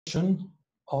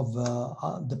Of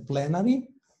the plenary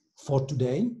for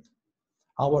today.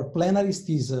 Our plenarist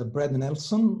is Brad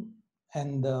Nelson,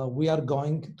 and we are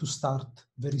going to start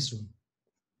very soon.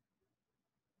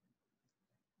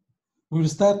 We will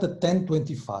start at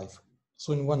 10:25,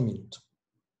 so in 1 minute.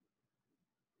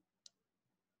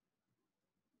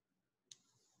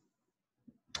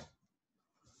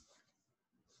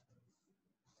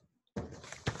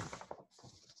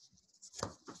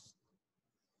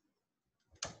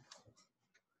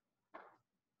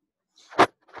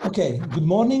 Okay, good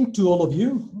morning to all of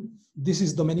you. This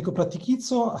is Domenico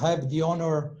Pratichizzo. I have the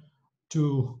honor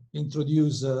to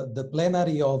introduce the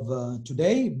plenary of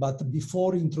today, but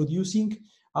before introducing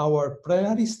our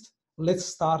plenarist, let's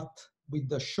start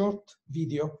with a short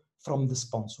video from the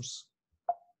sponsors.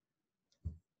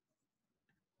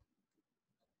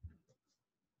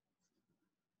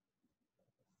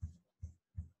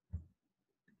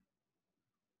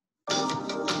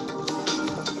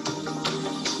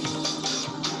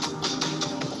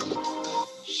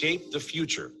 Shape the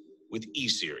future with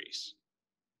E-Series.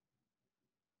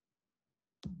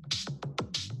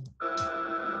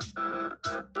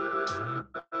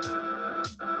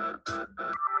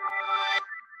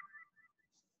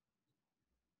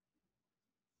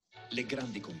 Le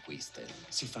grandi conquiste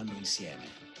si fanno insieme.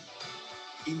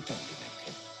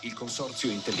 Intellimec, il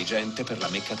consorzio intelligente per la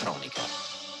meccatronica.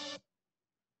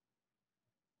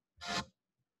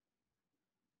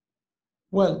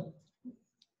 Well,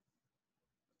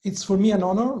 it's for me an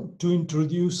honor to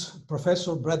introduce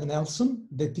Professor Brad Nelson,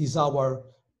 that is our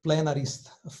plenarist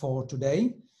for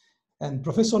today. And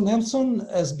Professor Nelson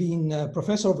has been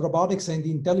Professor of Robotics and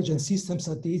Intelligent Systems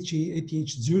at ETH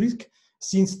Zurich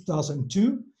since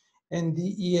 2002. And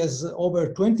he has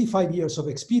over 25 years of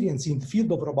experience in the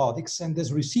field of robotics and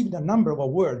has received a number of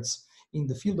awards in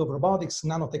the field of robotics,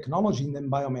 nanotechnology,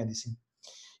 and biomedicine.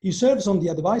 He serves on the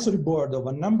advisory board of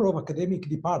a number of academic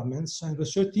departments and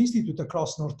research institutes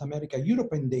across North America,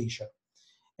 Europe, and Asia,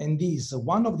 and is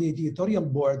one of the editorial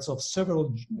boards of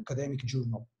several academic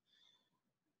journals.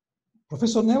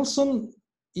 Professor Nelson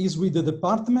is with the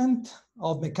Department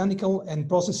of Mechanical and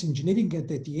Process Engineering at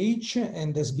ETH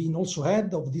and has been also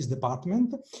head of this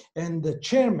department and the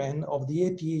chairman of the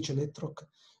ETH Electron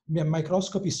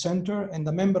Microscopy Center and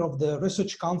a member of the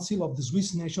Research Council of the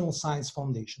Swiss National Science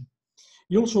Foundation.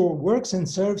 He also works and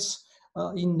serves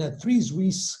in 3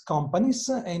 Swiss companies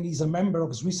and is a member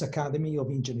of Swiss Academy of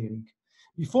Engineering.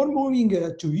 Before moving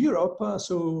to Europe,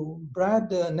 so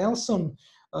Brad Nelson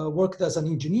worked as an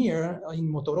engineer in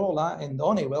Motorola and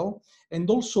Honeywell, and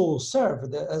also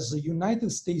served as a United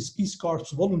States Peace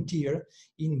Corps volunteer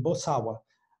in Botswana,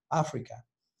 Africa.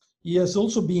 He has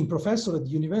also been professor at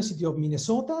the University of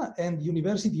Minnesota and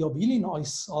University of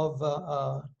Illinois of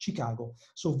Chicago.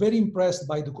 So very impressed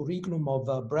by the curriculum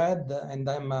of Brad, and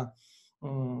I'm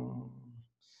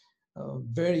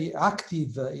very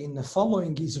active in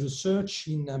following his research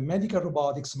in medical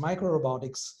robotics,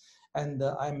 microrobotics, and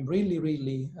I'm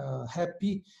really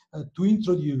happy to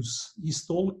introduce his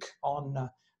talk on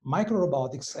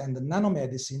microrobotics and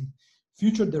nanomedicine,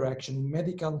 future direction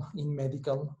in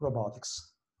medical robotics.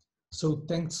 So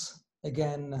thanks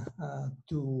again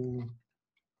to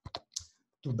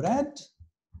Brad,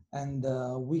 and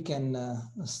we can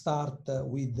start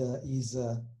with his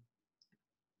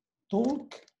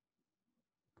talk.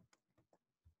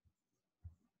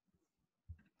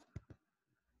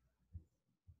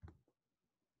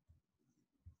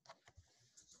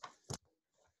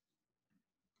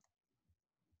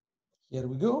 Here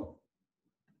we go.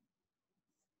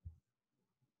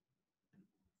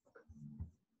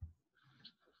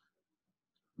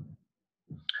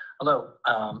 Hello,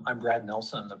 I'm Brad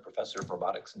Nelson. I'm the Professor of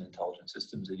Robotics and Intelligent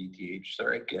Systems at ETH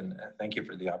Zurich, and thank you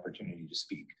for the opportunity to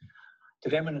speak.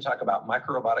 Today I'm going to talk about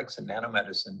microrobotics and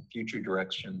nanomedicine, future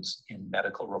directions in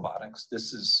medical robotics.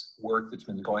 This is work that's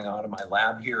been going on in my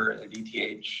lab here at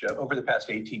ETH over the past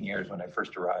 18 years when I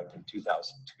first arrived in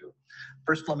 2002.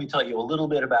 First, let me tell you a little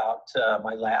bit about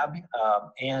my lab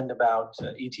and about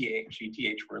ETH.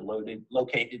 ETH, we're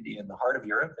located in the heart of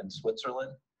Europe in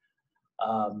Switzerland.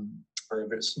 We're a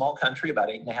very small country, about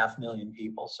 8.5 million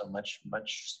people, so much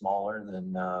smaller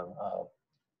than,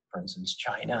 for instance,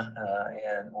 China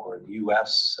or the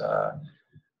US.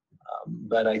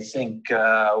 But I think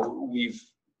we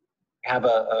have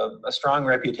a strong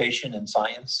reputation in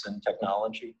science and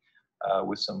technology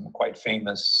with some quite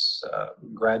famous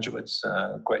graduates,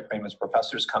 quite famous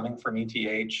professors coming from ETH.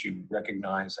 You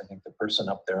recognize, I think, the person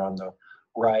up there on the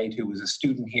right who was a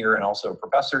student here and also a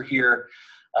professor here.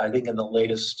 I think in the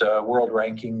latest world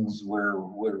rankings,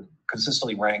 we're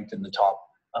consistently ranked in the top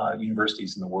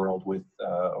universities in the world with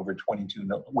over 22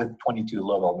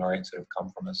 low laureates that have come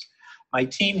from us. My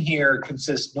team here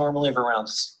consists normally of around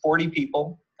 40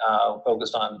 people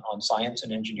focused on science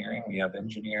and engineering. We have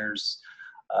engineers,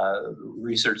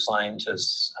 research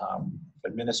scientists,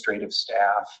 administrative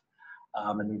staff,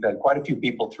 and we've had quite a few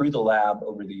people through the lab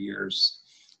over the years.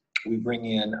 We bring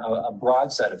in a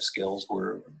broad set of skills.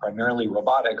 We're primarily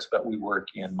robotics, but we work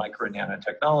in micro and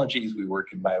nanotechnologies. We work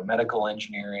in biomedical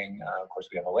engineering. Of course,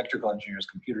 we have electrical engineers,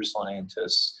 computer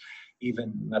scientists,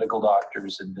 even medical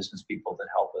doctors and business people that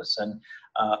help us. And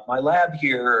my lab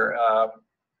here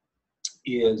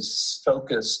is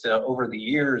focused over the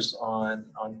years on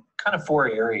kind of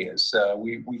 4 areas.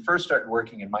 We first started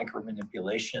working in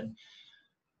micromanipulation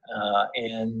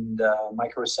and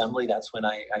microassembly. That's when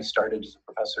I started as a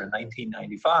professor in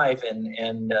 1995. And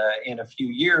in a few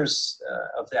years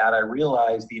of that, I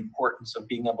realized the importance of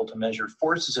being able to measure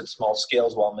forces at small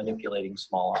scales while manipulating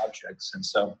small objects. And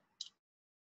so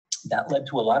that led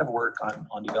to a lot of work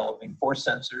on developing force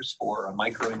sensors for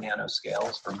micro and nano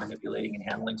scales for manipulating and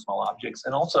handling small objects.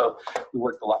 And also, we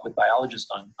worked a lot with biologists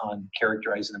on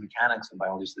characterizing the mechanics of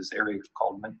biology, this area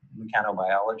called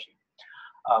mechanobiology.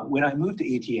 When I moved to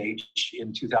ETH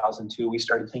in 2002, we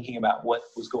started thinking about what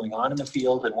was going on in the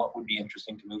field and what would be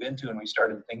interesting to move into, and we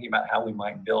started thinking about how we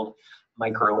might build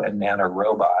micro and nano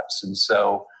robots. And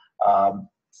so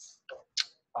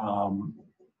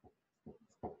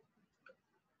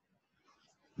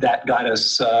that got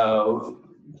us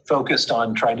focused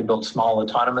on trying to build small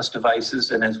autonomous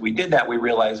devices. And as we did that, we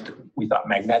realized we thought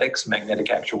magnetic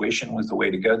actuation was the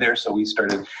way to go there. So we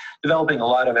started developing a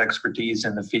lot of expertise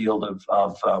in the field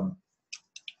of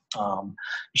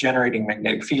generating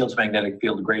magnetic fields, magnetic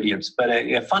field gradients. But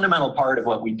a fundamental part of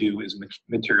what we do is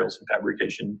materials and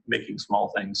fabrication, making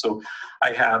small things. So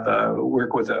I have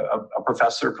work with a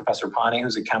professor, Professor Pani,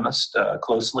 who's a chemist,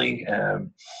 closely.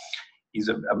 He's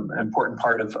an important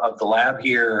part of the lab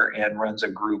here and runs a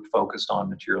group focused on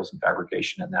materials and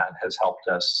fabrication, and that has helped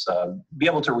us be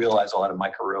able to realize a lot of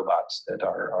micro-robots that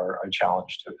are a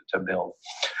challenge to build.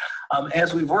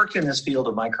 As we've worked in this field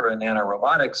of micro and nano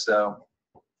robotics, though,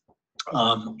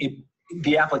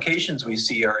 the applications we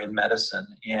see are in medicine,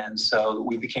 and so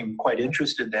we became quite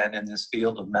interested then in this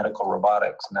field of medical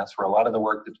robotics, and that's where a lot of the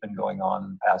work that's been going on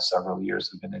in the past several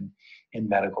years have been in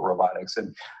medical robotics.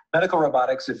 And medical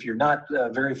robotics, if you're not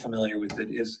very familiar with it,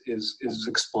 is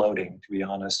exploding, to be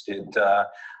honest.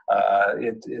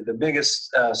 The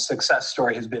biggest success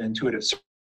story has been Intuitive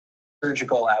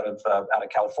Surgical out of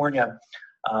California.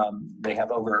 They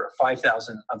have over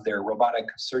 5,000 of their robotic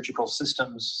surgical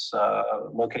systems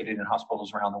located in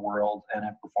hospitals around the world and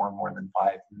have performed more than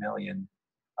 5 million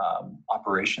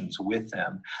operations with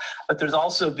them. But there's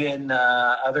also been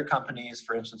other companies,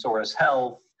 for instance, Auris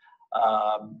Health,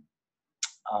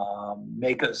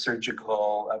 Mako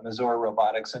Surgical, Mazor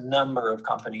Robotics. A number of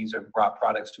companies have brought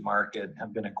products to market,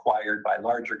 have been acquired by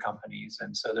larger companies.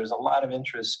 And so there's a lot of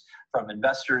interest from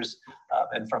investors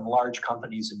and from large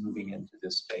companies in moving into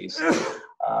this space.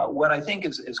 What I think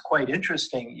is quite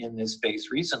interesting in this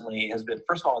space recently has been,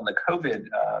 first of all, in the COVID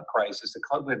crisis, the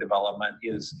COVID development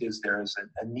is there is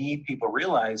a need people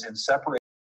realize in separating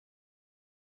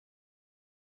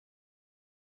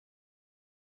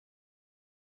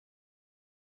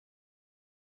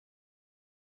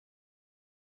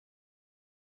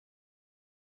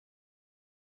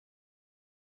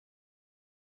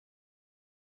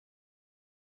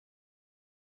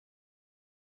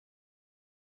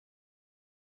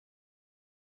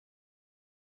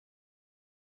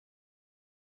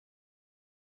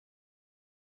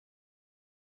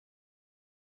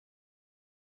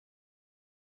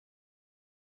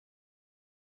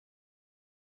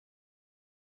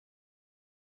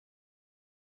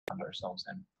ourselves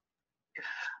in.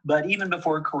 But even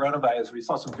before coronavirus, we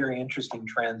saw some very interesting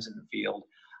trends in the field.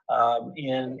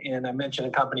 And I mentioned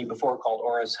a company before called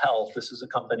Auris Health. This is a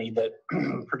company that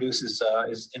produces,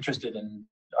 is interested in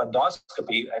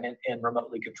endoscopy and in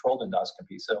remotely controlled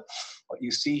endoscopy. So what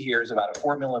you see here is about a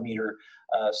 4 millimeter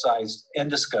sized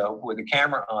endoscope with a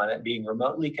camera on it being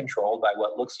remotely controlled by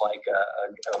what looks like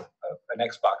an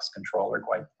Xbox controller,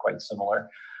 quite similar.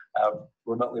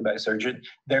 Remotely by a surgeon.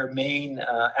 Their main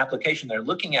application they're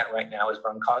looking at right now is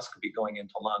bronchoscopy going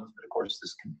into lungs, but of course the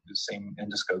same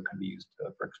endoscope can be used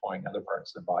for exploring other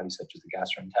parts of the body, such as the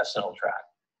gastrointestinal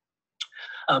tract.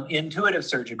 Intuitive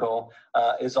Surgical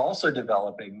is also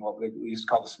developing what we used to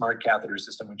call the smart catheter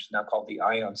system, which is now called the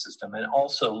ION system, and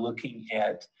also looking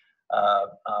at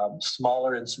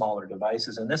smaller and smaller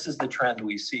devices. And this is the trend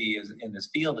we see in this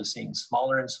field, is seeing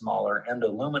smaller and smaller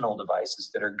endoluminal devices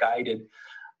that are guided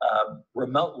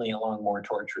remotely along more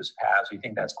torturous paths. We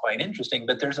think that's quite interesting,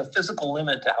 but there's a physical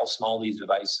limit to how small these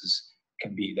devices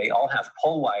can be. They all have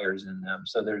pull wires in them,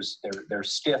 so they're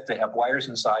stiff. They have wires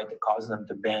inside that cause them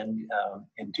to bend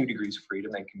in 2 degrees of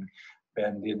freedom. They can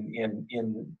bend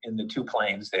in the 2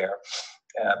 planes there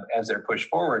as they're pushed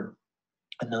forward.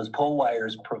 And those pull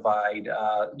wires provide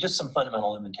just some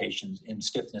fundamental limitations in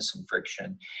stiffness and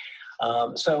friction.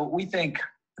 So we think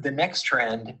the next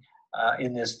trend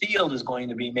in this field is going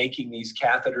to be making these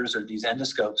catheters or these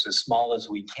endoscopes as small as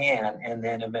we can, and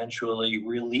then eventually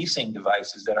releasing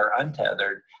devices that are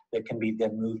untethered that can be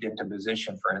then moved into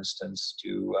position, for instance,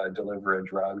 to deliver a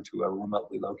drug to a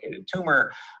remotely located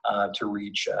tumor, to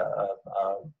reach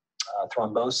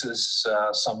thrombosis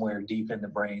somewhere deep in the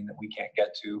brain that we can't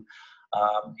get to.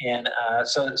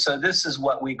 So this is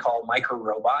what we call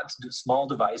microrobots, small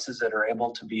devices that are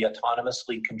able to be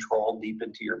autonomously controlled deep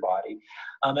into your body.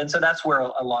 And so that's where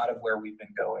a lot of where we've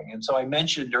been going. And so I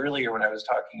mentioned earlier when I was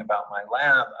talking about my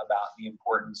lab about the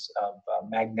importance of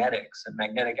magnetics, and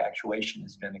magnetic actuation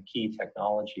has been a key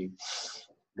technology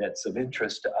that's of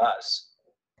interest to us.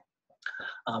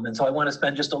 And so I want to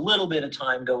spend just a little bit of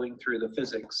time going through the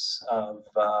physics of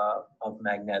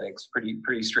magnetics,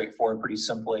 pretty straightforward, pretty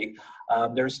simply.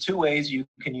 There's 2 ways you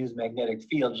can use magnetic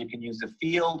fields. You can use the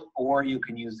field, or you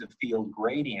can use the field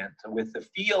gradient. With the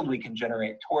field, we can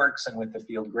generate torques, and with the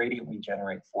field gradient, we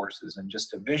generate forces. And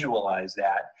just to visualize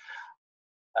that,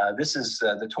 this is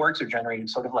the torques are generated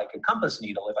sort of like a compass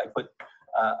needle. If I put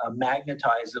a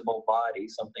magnetizable body,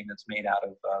 something that's made out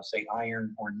of, say,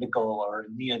 iron or nickel or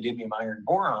neodymium iron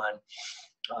boron,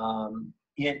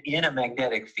 in a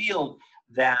magnetic field,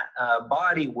 that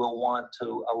body will want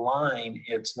to align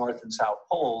its north and south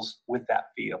poles with that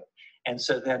field. And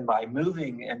so then by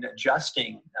moving and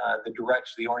adjusting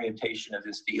the orientation of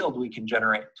this field, we can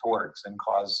generate torques and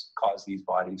cause these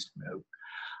bodies to move.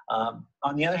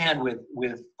 On the other hand,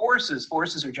 with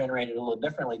forces are generated a little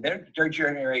differently. They're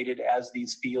generated as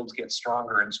these fields get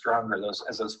stronger and stronger.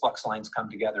 As those flux lines come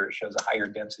together, it shows a higher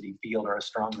density field or a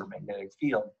stronger magnetic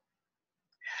field.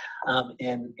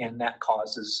 And that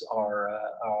causes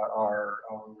our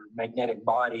magnetic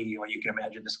body, or you can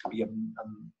imagine this could be a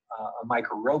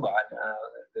microrobot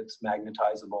that's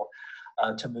magnetizable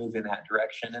to move in that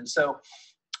direction. And so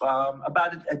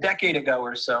about a decade ago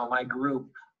or so, my group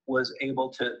was able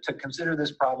to consider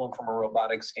this problem from a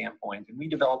robotics standpoint. And we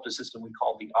developed a system we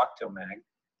call the Octomag.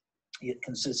 It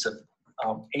consists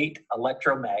of 8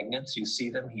 electromagnets. You see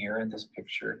them here in this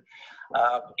picture.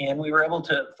 And we were able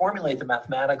to formulate the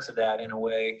mathematics of that in a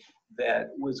way that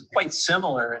was quite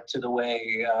similar to the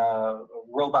way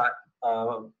robot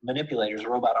manipulators,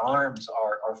 robot arms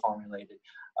are formulated.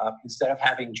 Instead of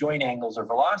having joint angles or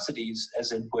velocities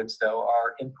as inputs, though,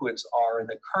 our inputs are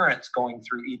the currents going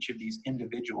through each of these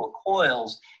individual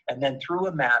coils, and then through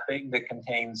a mapping that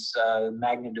contains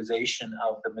magnetization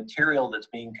of the material that's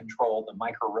being controlled, the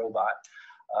microrobot,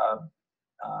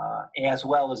 as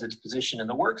well as its position in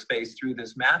the workspace. Through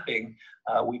this mapping,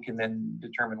 we can then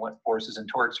determine what forces and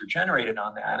torques are generated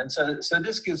on that. And so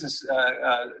this gives us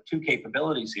 2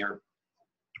 capabilities here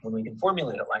when we can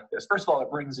formulate it like this. First of all, it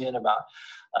brings in about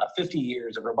 50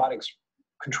 years of robotics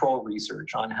control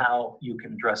research on how you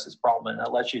can address this problem. And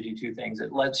it lets you do 2 things.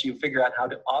 It lets you figure out how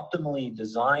to optimally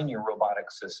design your robotic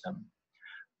system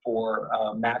for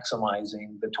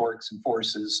maximizing the torques and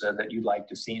forces that you'd like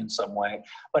to see in some way.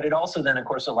 But it also then, of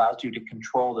course, allows you to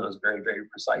control those very, very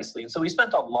precisely. And so we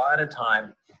spent a lot of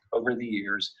time over the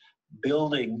years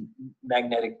building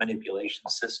magnetic manipulation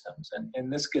systems.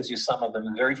 And this gives you some of them.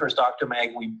 The very first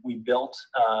Octomag we built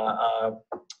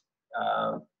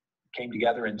came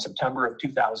together in September of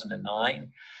 2009.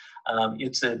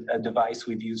 It's a device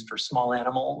we've used for small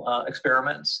animal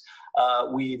experiments.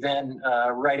 We then,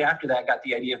 right after that, got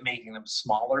the idea of making them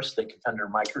smaller so they could fit under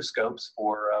microscopes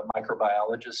for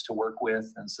microbiologists to work with,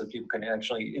 and so people can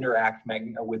actually interact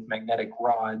with magnetic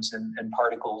rods and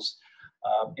particles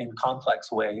in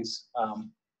complex ways.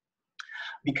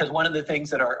 Because one of the things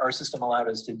that our system allowed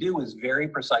us to do is very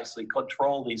precisely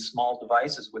control these small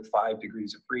devices with 5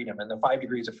 degrees of freedom. And the 5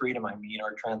 degrees of freedom, I mean,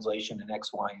 are translation in X,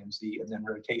 Y, and Z, and then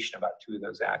rotation about 2 of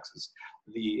those axes.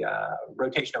 The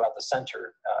rotation about the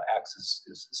center axis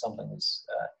is something that's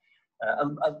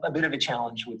a bit of a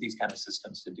challenge with these kind of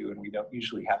systems to do, and we don't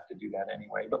usually have to do that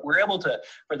anyway. But we're able to,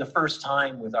 for the first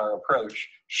time with our approach,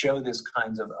 show this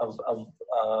kinds of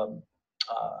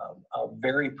a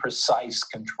very precise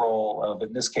control of,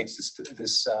 in this case,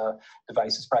 this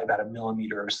device is probably about 1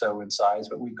 millimeter or so in size,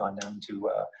 but we've gone down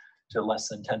to less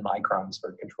than 10 microns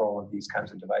for control of these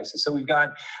kinds of devices. So we've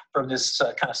gone from this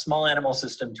kind of small animal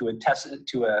system to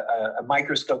a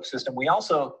microscope system. We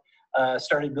also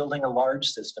started building a large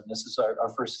system. This is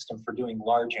our first system for doing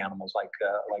large animals like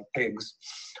pigs.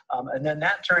 And then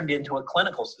that turned into a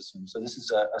clinical system. So this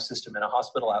is a system in a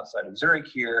hospital outside of Zurich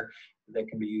here that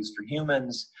can be used for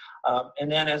humans.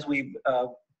 And then as we've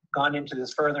gone into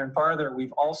this further and farther,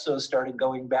 we've also started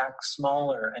going back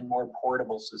smaller and more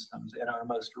portable systems. And our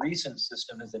most recent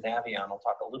system is the Navion. I'll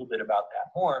talk a little bit about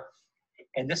that more.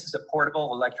 And this is a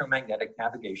portable electromagnetic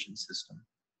navigation system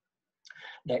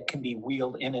that can be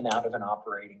wheeled in and out of an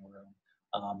operating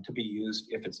room to be used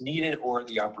if it's needed, or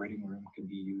the operating room can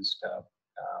be used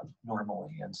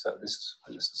normally. And so this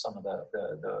is some of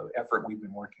the effort we've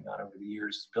been working on over the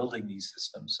years, building these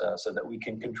systems so that we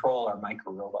can control our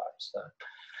micro robots.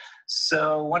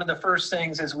 So one of the first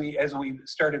things as we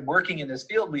started working in this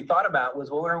field, we thought about was,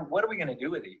 well, what are we going to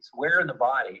do with these? Where in the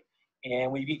body?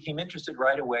 And we became interested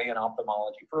right away in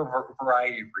ophthalmology for a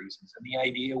variety of reasons. And the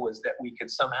idea was that we could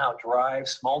somehow drive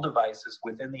small devices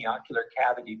within the ocular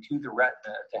cavity to the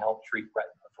retina to help treat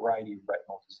a variety of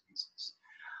retinal diseases.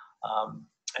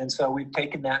 And so we've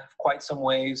taken that quite some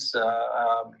ways.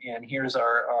 And here's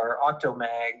our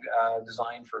Octomag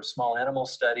designed for small animal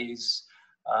studies.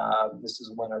 This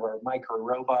is one of our micro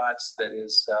robots that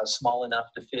is small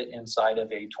enough to fit inside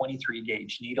of a 23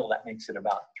 gauge needle. That makes it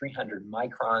about 300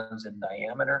 microns in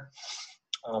diameter.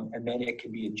 And then it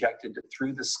can be injected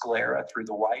through the sclera, through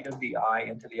the white of the eye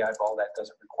into the eyeball. That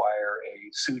doesn't require a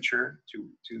suture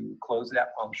to close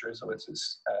that puncture. So it's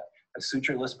a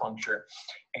sutureless puncture,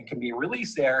 and can be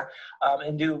released there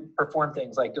and perform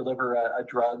things like deliver a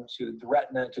drug to the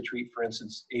retina to treat, for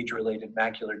instance, age-related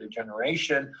macular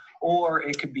degeneration, or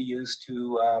it could be used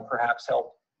to perhaps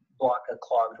help block a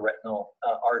clogged retinal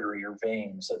artery or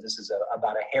vein. So this is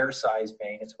about a hair-sized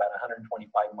vein. It's about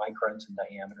 125 microns in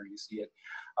diameter. You see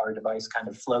our device kind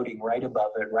of floating right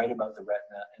above it, right above the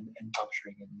retina, and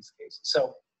puncturing in these cases.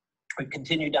 So we've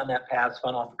continued down that path,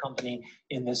 spun off a company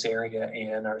in this area,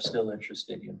 and are still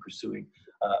interested in pursuing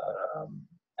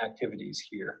activities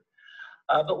here.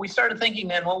 But we started thinking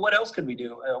then, well, what else could we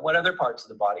do? What other parts of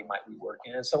the body might we work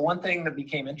in? And so one thing that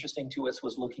became interesting to us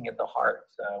was looking at the heart.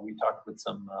 We talked with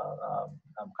some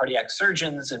cardiac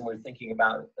surgeons, and we're thinking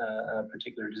about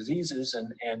particular diseases,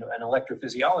 and an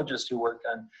electrophysiologist who worked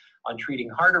on treating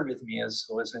heart arrhythmias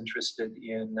was interested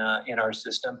in our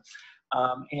system.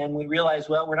 And we realized,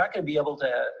 well, we're not going to be able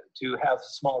to have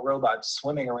small robots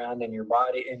swimming around in your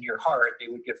body, in your heart. They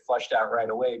would get flushed out right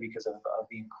away because of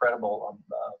the incredible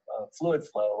fluid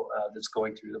flow that's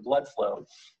going through the blood flow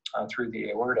through the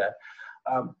aorta.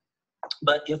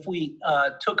 But if we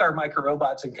took our micro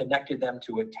robots and connected them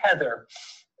to a tether,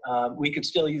 we could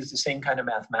still use the same kind of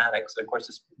mathematics. Of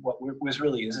course, what this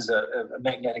really is a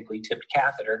magnetically tipped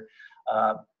catheter.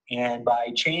 And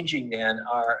by changing then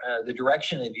the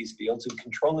direction of these fields and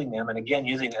controlling them, and again,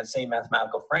 using that same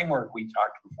mathematical framework we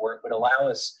talked before, it would allow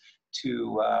us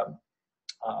to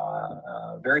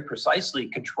very precisely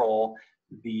control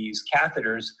these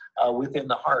catheters within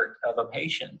the heart of a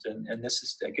patient. And this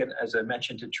is, again, as I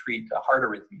mentioned, to treat heart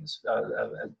arrhythmias.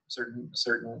 Certain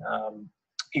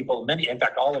people, in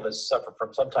fact, all of us suffer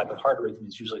from some type of heart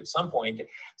arrhythmias usually at some point.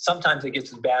 Sometimes it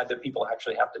gets as bad that people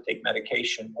actually have to take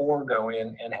medication or go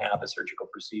in and have a surgical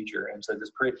procedure. And so this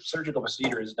surgical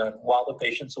procedure is done while the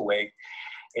patient's awake,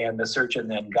 and the surgeon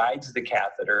then guides the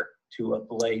catheter to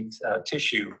ablate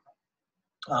tissue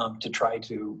to try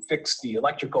to fix the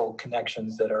electrical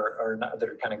connections that are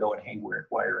kind of going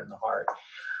haywire in the heart.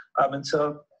 And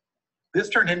so this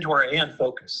turned into our AN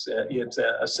Focus. It's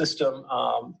a system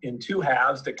in two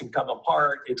halves that can come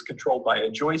apart. It's controlled by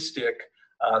a joystick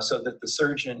so that the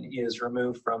surgeon is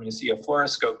removed from, you see a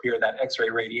fluoroscope here, that X-ray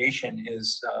radiation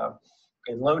is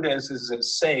in low doses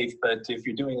is safe, but if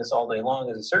you're doing this all day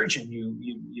long as a surgeon,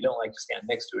 you don't like to stand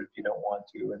next to it if you don't want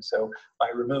to. And so by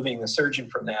removing the surgeon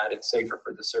from that, it's safer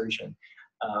for the surgeon.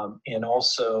 And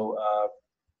also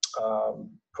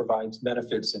provides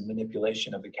benefits in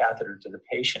manipulation of the catheter to the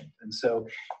patient. And so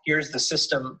here's the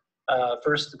system,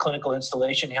 first the clinical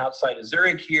installation outside of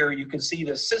Zurich here. You can see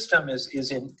the system is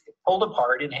pulled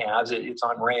apart in halves. It's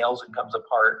on rails and comes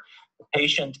apart. The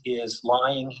patient is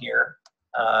lying here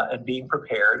and being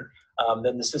prepared.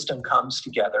 Then the system comes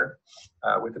together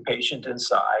with the patient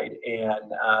inside,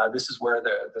 and this is where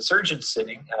the surgeon's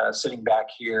sitting back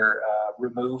here,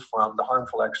 removed from the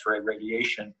harmful X-ray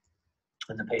radiation,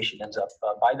 and the patient ends up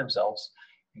by themselves.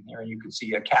 And here you can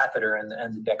see a catheter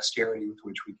and the dexterity with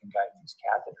which we can guide these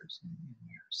catheters in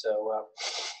here. So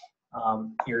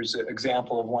here's an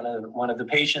example of one of the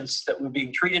patients that were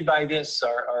being treated by this.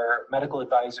 Our medical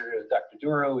advisor, Dr.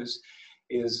 Duro, is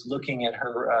is looking at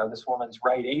her, this woman's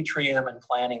right atrium and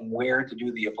planning where to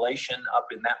do the ablation up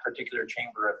in that particular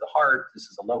chamber of the heart. This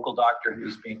is a local doctor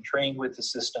who's being trained with the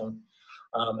system.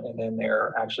 And then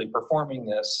they're actually performing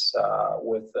this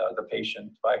with the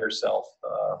patient by herself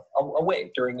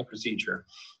awake during the procedure.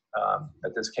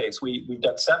 At this case, we've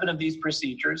done 7 of these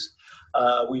procedures.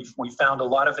 We've found a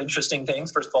lot of interesting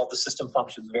things. First of all, the system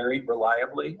functions very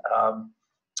reliably,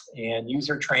 and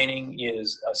user training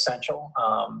is essential.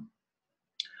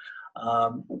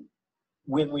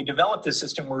 When we developed this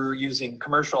system, we were using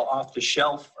commercial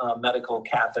off-the-shelf medical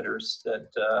catheters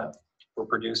that were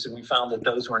produced, and we found that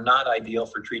those were not ideal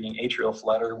for treating atrial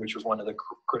flutter, which was one of the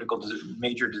critical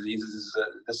major diseases.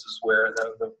 This is where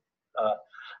the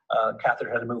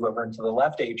catheter had to move over into the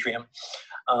left atrium.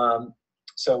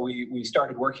 So we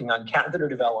started working on catheter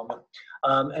development.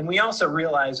 And we also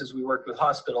realized as we worked with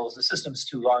hospitals, the system's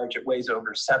too large. It weighs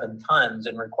over 7 tons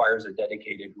and requires a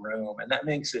dedicated room. And that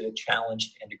makes it a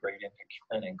challenge to integrate into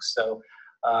clinics. So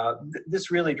this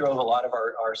really drove a lot of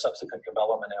our subsequent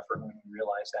development effort when we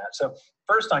realized that. So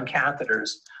first on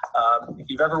catheters, if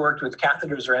you've ever worked with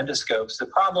catheters or endoscopes, the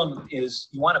problem is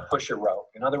you want to push a rope.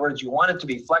 In other words, you want it to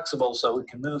be flexible so it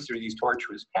can move through these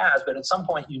tortuous paths, but at some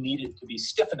point you need it to be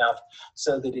stiff enough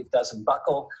so that it doesn't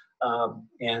buckle,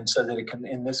 and so that it can,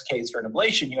 in this case for an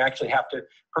ablation, you actually have to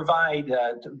provide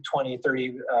 20,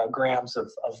 30 grams of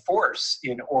force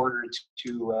in order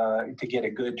to get a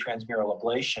good transmural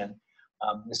ablation.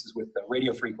 This is with the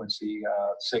radio frequency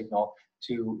signal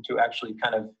to actually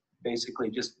kind of basically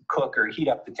just cook or heat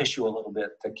up the tissue a little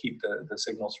bit to keep the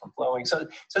signals from flowing. So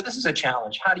this is a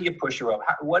challenge. How do you push a rope?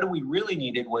 What we really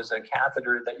needed was a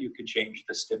catheter that you could change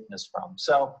the stiffness from.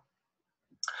 So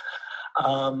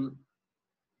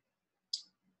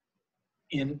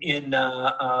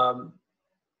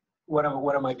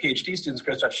one of my PhD students,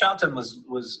 Christoph Schouten,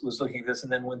 was looking at this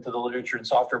and then went to the literature in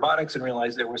soft robotics and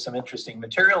realized there were some interesting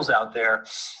materials out there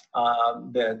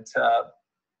that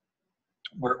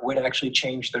would actually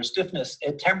change their stiffness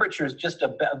at temperatures just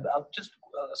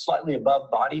slightly above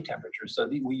body temperature. So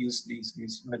we use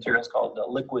these materials called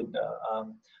liquid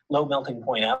low melting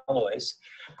point alloys.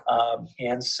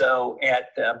 And so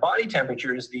at body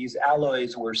temperatures, these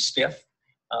alloys were stiff.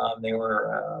 They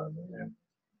were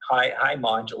high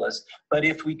modulus, but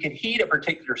if we could heat a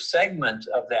particular segment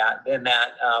of that, then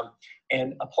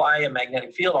and apply a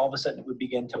magnetic field, all of a sudden it would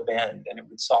begin to bend and it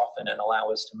would soften and allow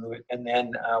us to move it. And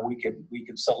then we could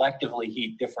selectively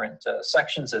heat different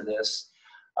sections of this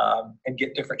and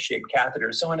get different shaped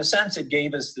catheters. So in a sense, it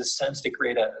gave us this sense to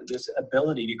create this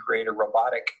ability to create a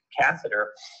robotic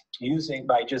catheter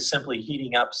by just simply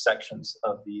heating up sections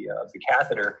of the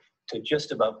catheter to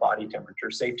just above body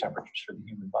temperature, safe temperatures for the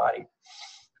human body.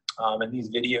 And these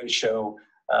videos show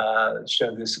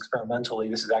this experimentally.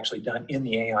 This is actually done in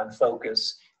the Aeon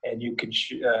Focus, and you could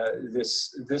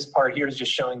this part here is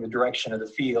just showing the direction of the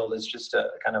field. It's just a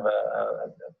kind of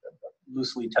a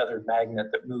loosely tethered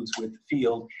magnet that moves with the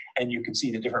field, and you can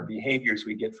see the different behaviors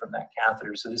we get from that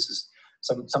catheter. So this is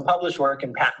some published work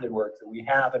and patented work that we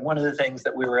have. And one of the things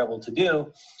that we were able to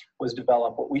do was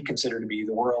develop what we consider to be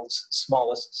the world's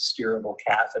smallest steerable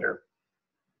catheter.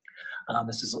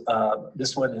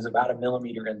 This one is about 1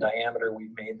 millimeter in diameter.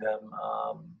 We've made them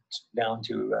down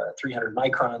to 300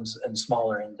 microns and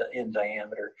smaller in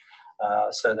diameter,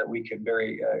 so that we can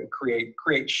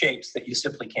create shapes that you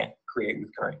simply can't create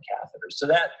with current catheters. So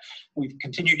that we've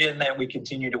continued in that. We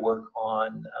continue to work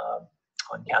on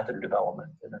catheter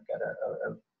development, and I've got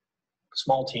a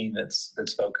small team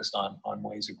that's focused on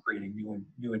ways of creating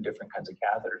new and different kinds of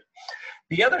catheters.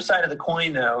 The other side of the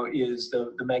coin, though, is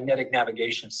the magnetic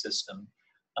navigation system.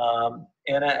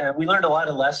 And we learned a lot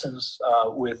of lessons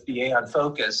with the Aeon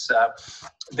Focus.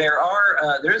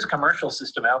 There is a commercial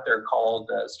system out there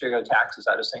called Stereotaxis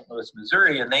out of St. Louis,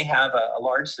 Missouri, and they have a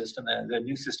large system. The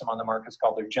new system on the market is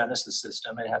called their Genesis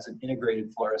system. It has an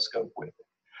integrated fluoroscope with it.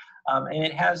 And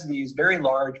it has these very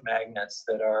large magnets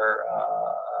that are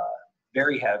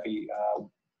very heavy,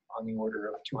 on the order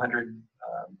of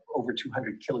over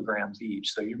 200 kilograms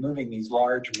each. So you're moving these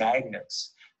large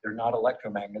magnets. They're not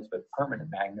electromagnets, but permanent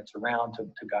magnets around to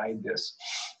guide this.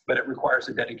 But it requires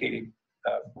a dedicated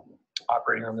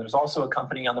operating room. There's also a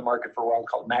company on the market for a while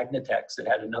called Magnetex that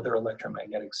had another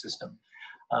electromagnetic system.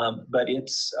 But it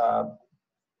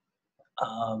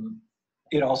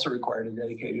also required a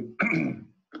dedicated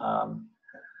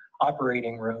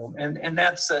operating room, and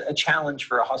that's a challenge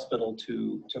for a hospital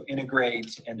to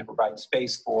integrate and to provide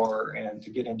space for and to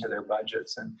get into their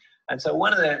budgets. And so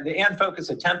one of the Aeon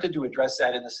Focus attempted to address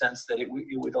that in the sense that it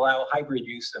would allow hybrid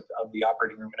use of the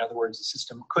operating room. In other words, the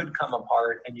system could come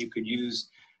apart and you could use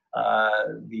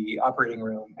the operating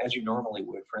room as you normally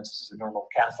would, for instance, a normal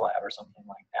cath lab or something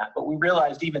like that. But we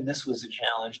realized even this was a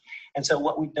challenge. And so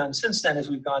what we've done since then is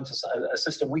we've gone to a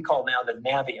system we call now the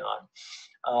Navion.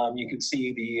 You can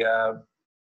see the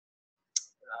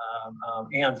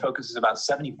and focus is about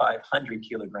 7,500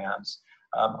 kilograms.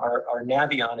 Our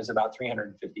Navion is about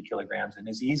 350 kilograms and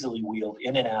is easily wheeled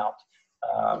in and out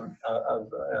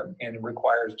and it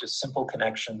requires just simple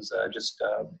connections,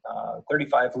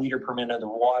 35 liter per minute of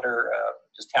water,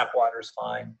 just tap water is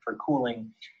fine for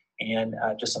cooling, and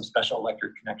just some special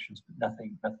electric connections, but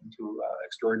nothing too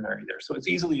extraordinary there. So it's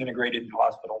easily integrated into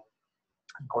hospital.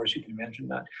 Of course, you can imagine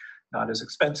that not as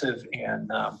expensive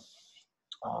and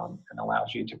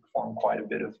allows you to perform quite a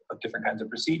bit of different kinds of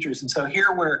procedures. And so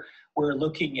here we're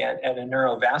looking at a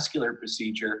neurovascular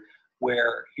procedure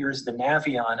where here's the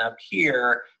Navion up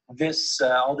here. This,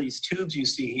 all these tubes you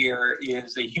see here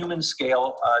is a human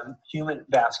scale, human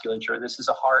vasculature. This is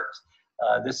a heart.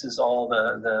 This is all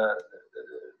the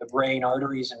brain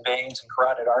arteries and veins and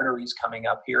carotid arteries coming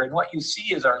up here. And what you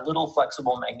see is our little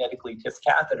flexible magnetically tipped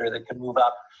catheter that can move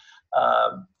up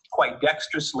quite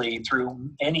dexterously through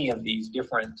any of these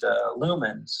different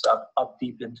lumens up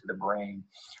deep into the brain.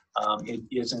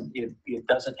 It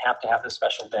doesn't have to have the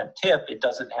special bent tip. It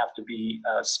doesn't have to be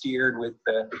steered with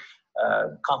the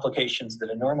complications that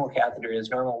a normal catheter is.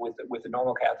 With a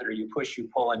normal catheter, you push, you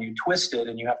pull, and you twist it,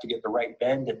 and you have to get the right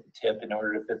bend at the tip in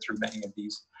order to fit through many of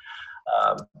these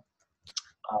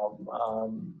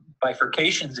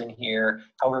bifurcations in here.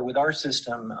 However, with our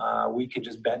system, we could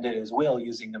just bend it as will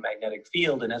using the magnetic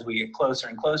field, and as we get closer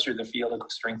and closer, the field of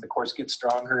strength, of course, gets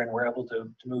stronger, and we're able to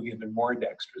move even more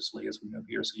dexterously as we move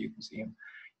here, so you can see him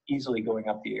easily going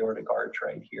up the aortic arch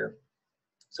right here.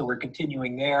 So we're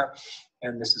continuing there,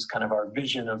 and this is kind of our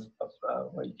vision of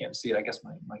well, you can't see it, I guess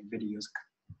my video is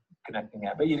connecting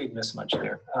that, but you didn't miss much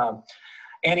there.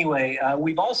 Anyway,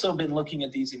 we've also been looking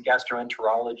at these in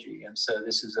gastroenterology, and so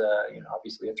this is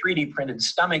obviously a 3D printed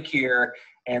stomach here,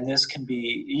 and this can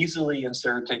be easily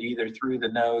inserted either through the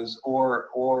nose or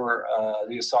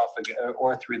the esophagus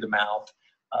or through the mouth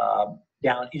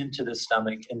down into the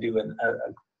stomach and do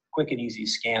a quick and easy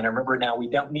scan. Remember now, we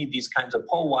don't need these kinds of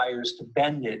pull wires to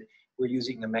bend it. We're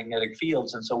using the magnetic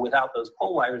fields, and so without those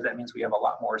pull wires, that means we have a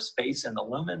lot more space in the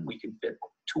lumen. We can fit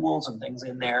tools and things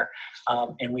in there,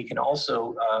 and we can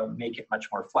also make it much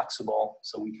more flexible,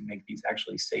 so we can make these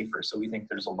actually safer. So we think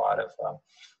there's a lot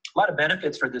of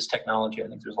benefits for this technology. I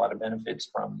think there's a lot of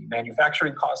benefits from the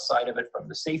manufacturing cost side of it, from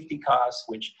the safety costs,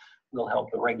 which will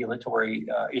help the regulatory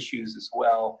issues as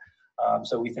well.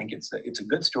 So we think it's a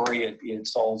good story. It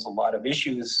solves a lot of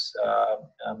issues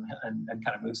and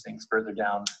kind of moves things further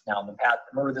down the path.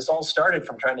 Remember, this all started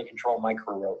from trying to control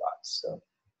microrobots. So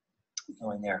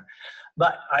going there.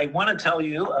 But I want to tell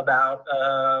you about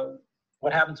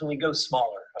what happens when we go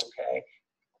smaller, okay?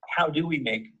 How do we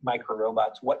make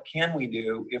microrobots? What can we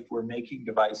do if we're making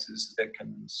devices that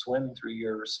can swim through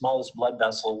your smallest blood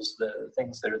vessels, the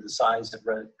things that are the size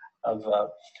of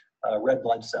red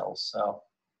blood cells? So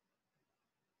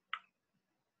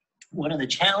one of the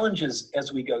challenges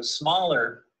as we go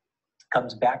smaller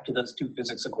comes back to those two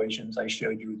physics equations I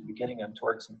showed you at the beginning on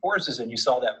torques and forces, and you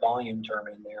saw that volume term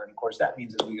in there. And of course, that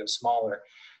means as we go smaller,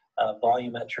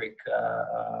 volumetric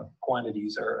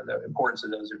quantities, or the importance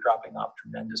of those, are dropping off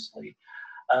tremendously.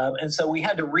 And so we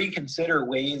had to reconsider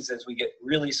ways as we get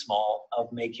really small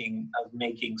of making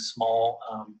small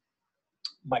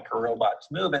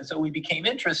microrobots move. And so we became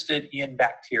interested in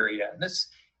bacteria. And this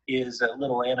is a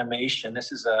little animation.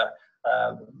 This is a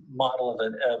model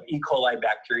of E. coli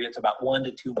bacteria. It's about 1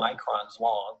 to 2 microns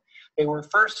long. They were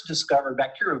first discovered,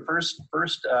 bacteria were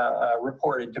first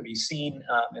reported to be seen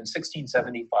in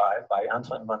 1675 by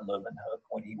Anton von Leeuwenhoek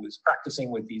when he was practicing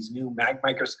with these new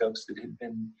microscopes that had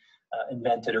been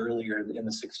invented earlier in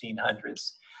the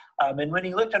 1600s. And when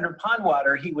he looked under pond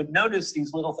water, he would notice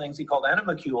these little things he called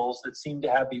animalcules that seemed to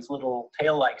have these little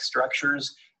tail-like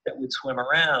structures that would swim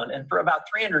around. And for about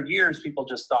 300 years, people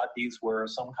just thought these were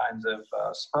some kinds of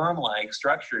sperm-like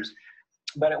structures.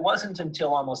 But it wasn't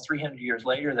until almost 300 years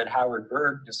later that Howard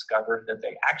Berg discovered that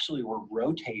they actually were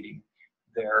rotating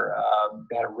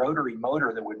they had a rotary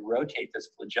motor that would rotate this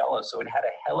flagella. So it had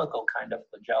a helical kind of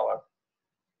flagella,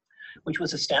 which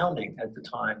was astounding at the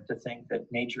time to think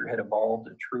that nature had evolved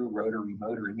a true rotary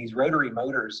motor. And these rotary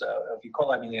motors, if you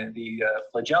call, the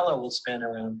flagella will spin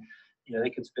around, they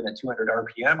could spin at 200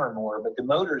 RPM or more, but the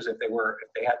motors, if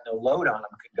they had no load on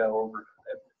them, could go over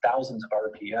thousands of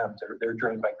RPM. They're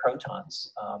driven by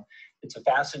protons. It's a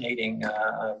fascinating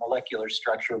molecular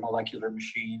structure, molecular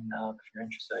machine. If you're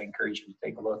interested, I encourage you to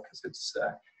take a look, because it's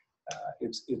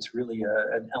it's really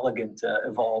an elegant,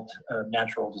 evolved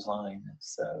natural design.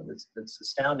 It's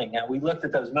astounding. Now, we looked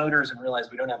at those motors and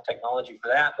realized we don't have technology for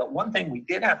that, but one thing we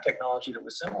did have technology that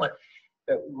was similar,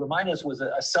 that reminded us, was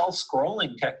a cell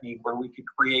scrolling technique where we could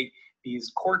create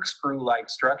these corkscrew-like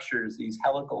structures, these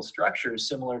helical structures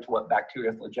similar to what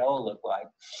bacteria flagella look like.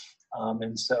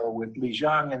 And so with Li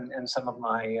Zhang and some of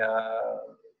my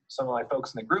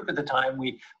folks in the group at the time,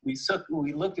 we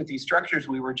looked at these structures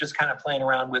we were just kind of playing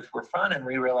around with for fun, and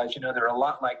we realized, you know, they're a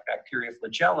lot like bacteria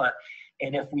flagella,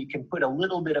 and if we can put a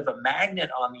little bit of a magnet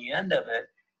on the end of it,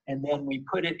 and then we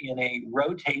put it in a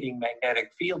rotating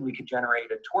magnetic field, we could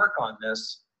generate a torque on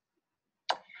this,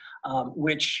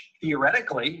 which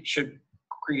theoretically should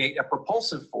create a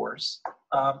propulsive force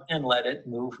and let it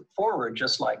move forward,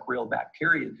 just like real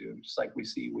bacteria do, just like we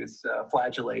see with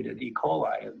flagellated E.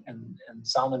 coli and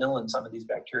salmonella and some of these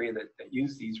bacteria that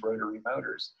use these rotary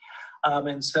motors.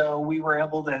 And so we were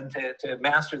able then to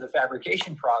master the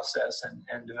fabrication process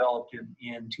and developed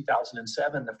in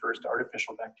 2007 the first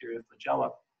artificial bacteria flagella.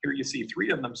 Here you see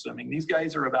 3 of them swimming. These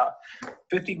guys are about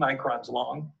 50 microns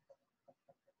long.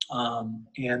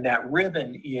 And that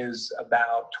ribbon is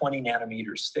about 20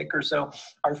 nanometers thick or so.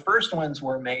 Our first ones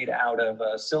were made out of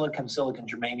silicon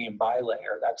germanium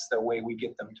bilayer. That's the way we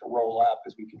get them to roll up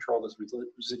as we control those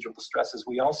residual stresses.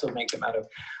 We also make them out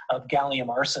of gallium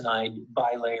arsenide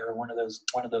bilayer, one of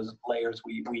those layers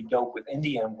we dope with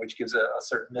indium, which gives a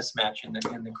certain mismatch in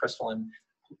the crystalline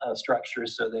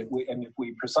structures, so that if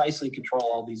we precisely control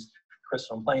all these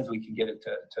crystalline planes, we can get it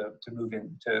to move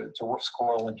in, to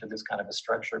scroll into this kind of a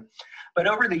structure. But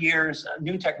over the years,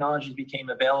 new technologies became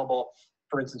available,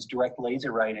 for instance, direct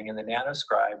laser writing in the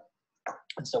nanoscribe.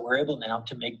 And so we're able now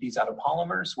to make these out of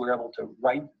polymers. We're able to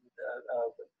write,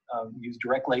 use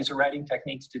direct laser writing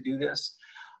techniques to do this.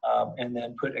 And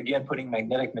then putting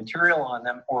magnetic material on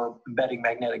them or embedding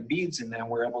magnetic beads in them,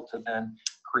 we're able to then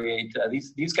create,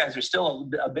 these guys are still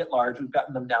a bit large. We've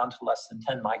gotten them down to less than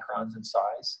 10 microns in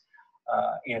size.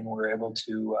 And we're able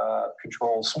to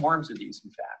control swarms of these,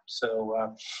 in fact.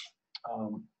 So,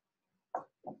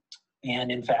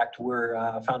 and in fact, we're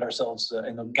found ourselves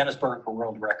in the Guinness Book of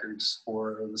World Records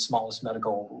for the smallest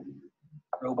medical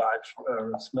robot,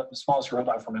 or smallest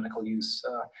robot for medical use,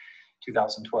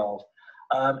 2012.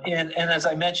 And as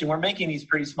I mentioned, we're making these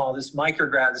pretty small. This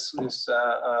micrograph, this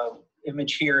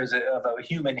image here is of a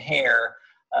human hair.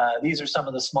 These are some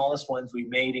of the smallest ones we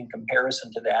made in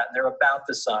comparison to that, and they're about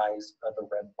the size of a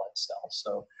red blood cell.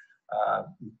 So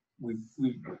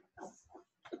we've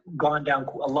gone down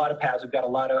a lot of paths. We've got a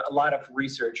lot of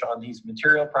research on these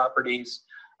material properties,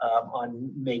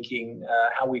 on making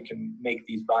how we can make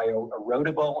these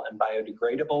bio-erodible and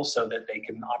biodegradable so that they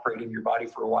can operate in your body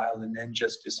for a while and then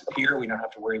just disappear. We don't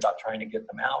have to worry about trying to get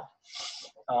them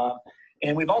out.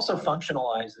 And we've also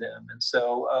functionalized them. And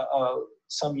so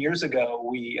some years ago,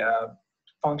 we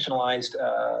functionalized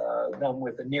them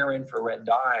with a near-infrared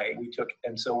dye. We took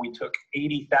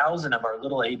 80,000 of our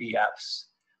little ABFs.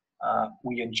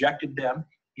 We injected them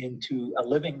into a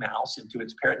living mouse, into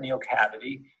its peritoneal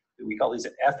cavity. We call these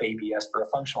an FABS, for a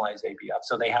functionalized ABF.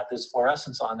 So they have this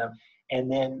fluorescence on them.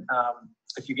 And then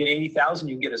if you get 80,000,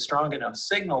 you get a strong enough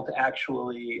signal to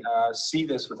actually see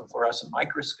this with a fluorescent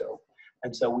microscope.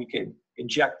 And so we could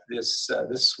inject this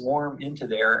swarm into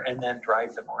there and then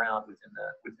drive them around within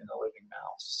the living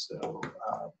mouse. So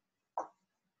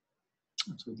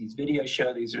that's what these videos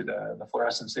show. These are the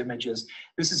fluorescence images.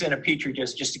 This is in a petri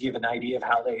dish, just to give an idea of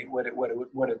how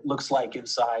what it looks like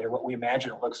inside, or what we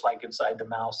imagine it looks like inside the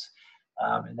mouse.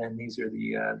 And then these are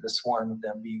the swarm of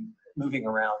them moving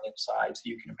around inside. So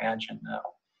you can imagine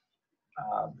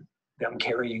them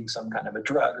carrying some kind of a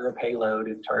drug or a payload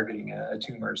and targeting a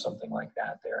tumor or something like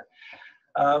that there.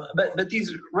 But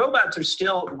these robots are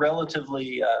still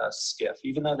relatively stiff.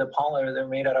 Even though they're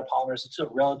made out of polymers, it's still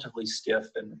relatively stiff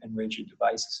and rigid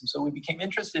devices. And so we became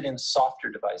interested in softer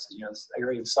devices. You know, this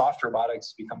area of soft robotics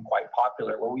has become quite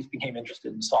popular, where we became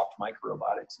interested in soft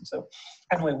microrobotics. And so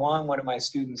Henwei Wang, one of my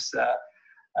students,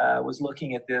 was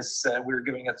looking at this. We were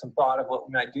giving it some thought of what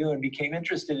we might do, and became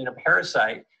interested in a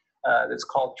parasite that's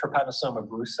called Trypanosoma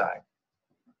brucei.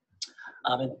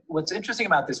 And what's interesting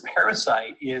about this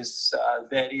parasite is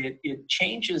that it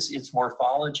changes its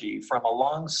morphology from a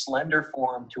long, slender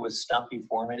form to a stumpy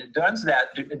form. And it does that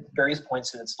at various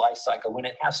points in its life cycle. When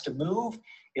it has to move,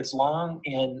 it's long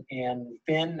and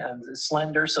thin and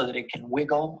slender so that it can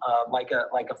wiggle like a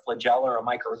flagella, or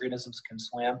microorganisms can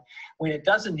swim. When it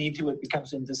doesn't need to, it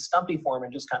becomes in this stumpy form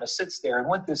and just kind of sits there. And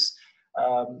what this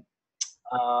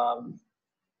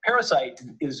parasite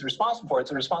is responsible for.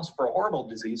 It's responsible for a horrible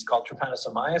disease called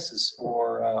trypanosomiasis,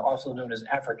 or also known as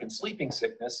African sleeping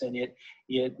sickness, and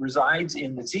it resides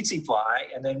in the tsetse fly.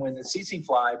 And then when the tsetse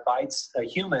fly bites a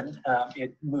human,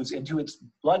 it moves into its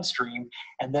bloodstream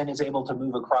and then is able to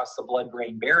move across the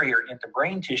blood-brain barrier into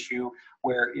brain tissue,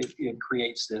 where it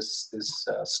creates this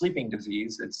sleeping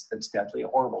disease that's deadly, a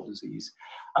horrible disease.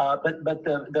 But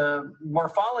the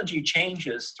morphology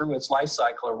changes through its life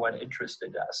cycle are what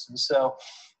interested us. And so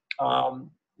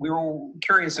we were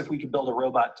curious if we could build a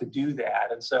robot to do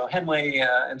that. And so Henway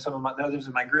and some of the others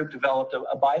in my group developed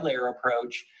a bilayer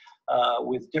approach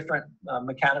with different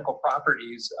mechanical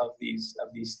properties of these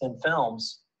thin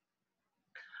films.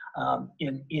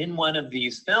 In one of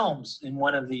these films, in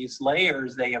one of these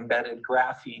layers, they embedded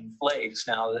graphene flakes.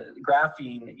 Now, the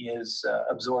graphene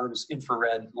absorbs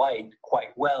infrared light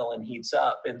quite well and heats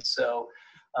up. And so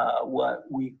what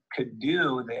we could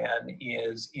do then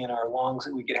is in our lungs,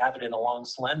 we could have it in a long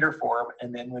slender form.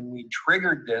 And then when we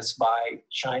triggered this by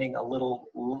shining a little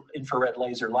infrared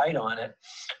laser light on it,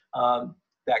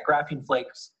 that graphene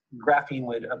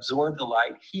would absorb the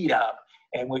light, heat up,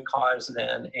 and would cause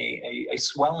then a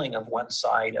swelling of one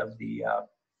side of the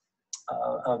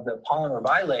polymer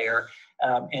bilayer,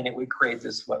 and it would create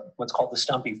this what's called the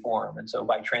stumpy form. And so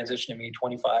by transitioning between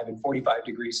 25 and 45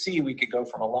 degrees C, we could go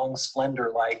from a long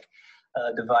slender-like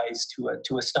device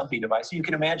to a stumpy device. So you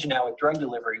can imagine now with drug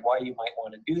delivery why you might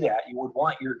want to do that. You would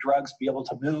want your drugs to be able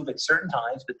to move at certain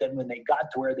times, but then when they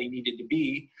got to where they needed to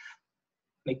be,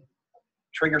 they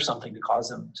trigger something to cause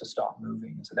them to stop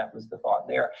moving. So that was the thought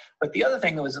there. But the other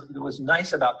thing that was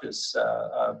nice about this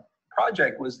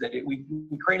project was that we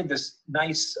created this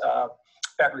nice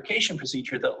fabrication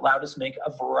procedure that allowed us to make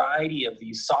a variety of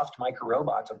these soft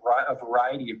microrobots, a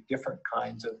variety of different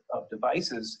kinds of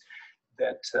devices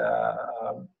that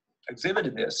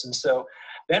exhibited this. And so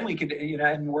then we could,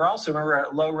 and we're also, remember,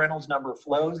 at low Reynolds number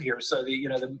flows here. So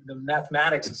the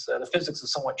mathematics, the physics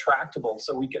is somewhat tractable.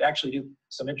 So we could actually do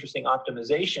some interesting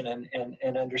optimization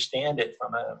and understand it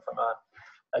from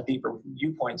a deeper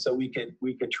viewpoint. So we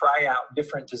could try out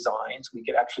different designs. We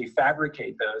could actually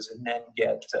fabricate those and then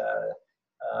get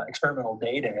experimental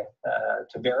data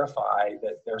to verify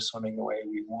that they're swimming the way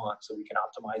we want. So we can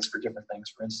optimize for different things,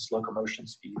 for instance, locomotion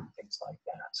speed and things like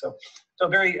that. So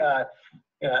very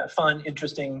fun,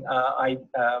 interesting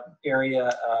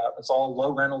area. It's all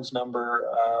low Reynolds number,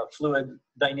 fluid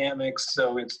dynamics,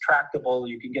 so it's tractable.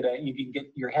 You can get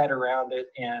your head around it,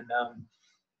 and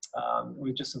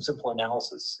with just some simple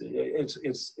analysis,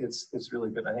 it's really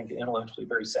been, I think, intellectually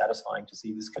very satisfying to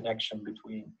see this connection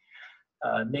between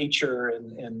nature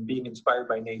and being inspired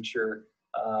by nature,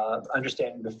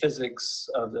 understanding the physics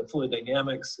of the fluid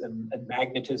dynamics and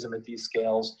magnetism at these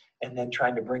scales, and then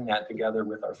trying to bring that together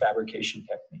with our fabrication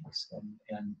techniques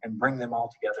and bring them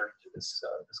all together into this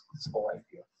whole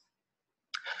idea.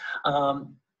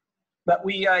 But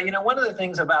we, one of the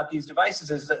things about these devices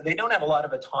is that they don't have a lot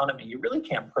of autonomy. You really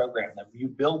can't program them. You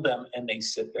build them and they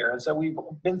sit there. And so we've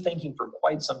been thinking for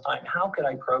quite some time, how could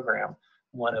I program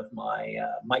one of my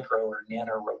micro or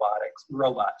nano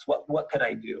robots? What could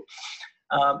I do?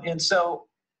 And so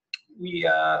we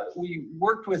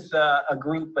worked with a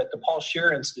group at the Paul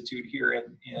Scherrer Institute here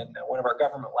in one of our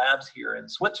government labs here in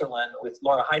Switzerland with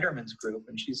Laura Heidermann's group,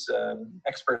 and she's an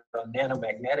expert on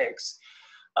nanomagnetics.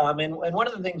 And one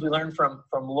of the things we learned from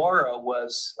Laura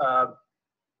was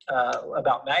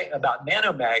about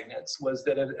nanomagnets was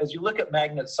that as you look at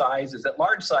magnet sizes, at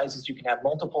large sizes you can have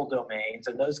multiple domains,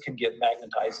 and those can get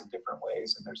magnetized in different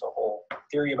ways. And there's a whole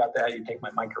theory about that. You take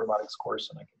my microrobotics course,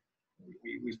 and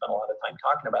we spent a lot of time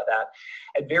talking about that.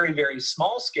 At very, very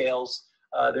small scales,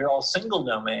 they're all single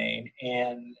domain,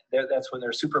 and that's when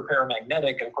they're super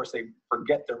paramagnetic. And of course, they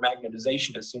forget their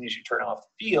magnetization as soon as you turn off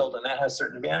the field, and that has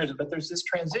certain advantages. But there's this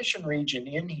transition region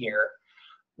in here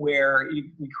where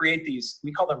we create these,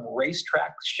 we call them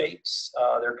racetrack shapes.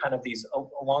 They're kind of these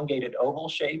elongated oval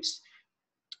shapes.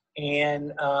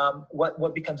 And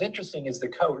what becomes interesting is the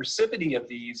coercivity of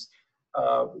these.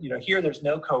 Here there's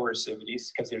no coercivity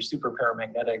because they're super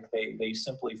paramagnetic. They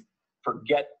simply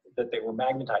forget that they were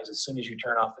magnetized as soon as you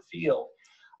turn off the field.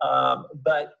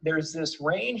 But there's this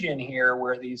range in here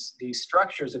where these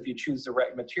structures, if you choose the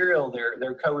right material,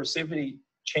 their coercivity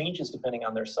changes depending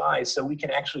on their size. So we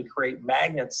can actually create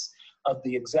magnets of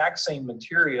the exact same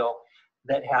material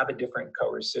that have a different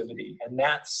coercivity. And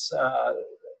that's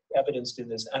evidenced in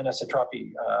this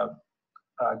anisotropy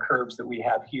curves that we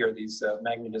have here, these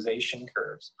magnetization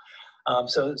curves.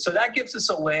 So that gives us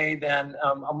a way then,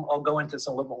 I'll go into this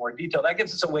in a little bit more detail, that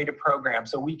gives us a way to program.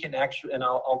 So we can actually, and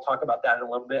I'll talk about that in a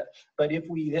little bit, but if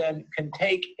we then can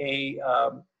take a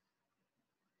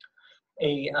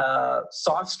a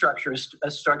soft structure,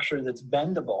 a structure that's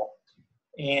bendable,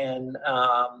 and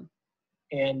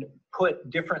put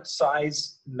different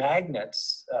size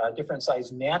magnets, different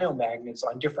size nanomagnets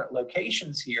on different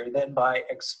locations here, then by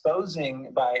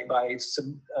exposing,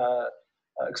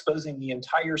 exposing the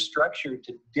entire structure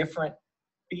to different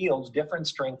fields, different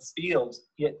strength fields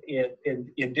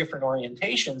in different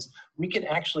orientations, we can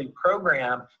actually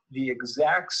program the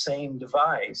exact same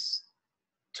device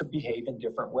to behave in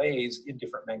different ways in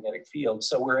different magnetic fields.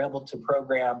 So we're able to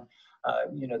program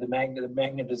you know, the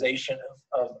magnetization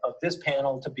of this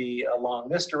panel to be along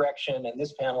this direction, and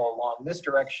this panel along this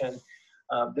direction,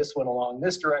 this one along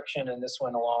this direction, and this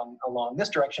one along this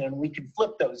direction, and we can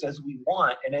flip those as we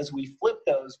want. And as we flip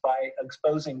those by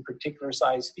exposing particular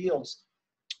size fields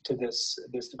to this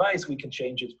device, we can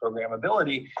change its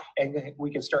programmability, and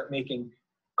we can start making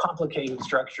complicated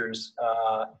structures.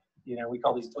 You know, we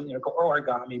call these, you know,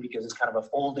 origami, because it's kind of a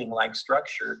folding-like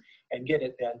structure, and get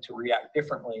it then to react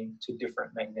differently to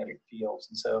different magnetic fields.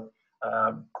 And so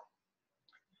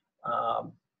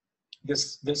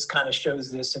this kind of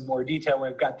shows this in more detail.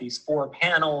 We've got these 4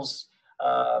 panels.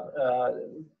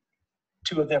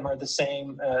 2 of them are the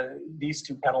same. These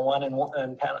 2, panel 1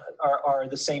 and panel, are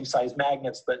the same size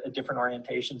magnets, but at different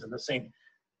orientations, and the same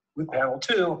with panel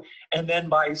 2. And then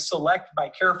by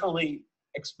carefully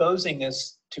exposing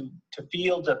this to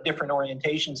fields of different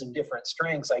orientations and different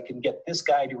strengths, I can get this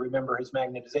guy to remember his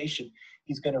magnetization.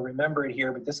 He's going to remember it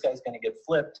here, but this guy's going to get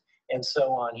flipped, and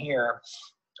so on here.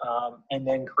 And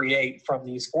then create from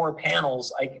these 4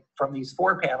 panels. I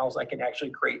can actually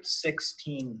create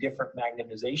 16 different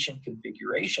magnetization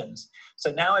configurations.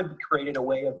 So now I've created a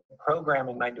way of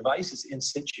programming my devices in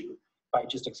situ by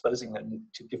just exposing them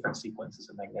to different sequences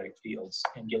of magnetic fields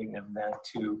and getting them then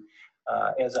to,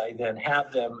 as I then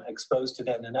have them exposed to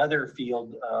then another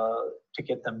field, to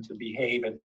get them to behave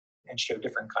and show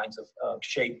different kinds of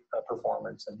shape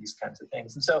performance and these kinds of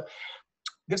things. And so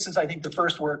this is, I think, the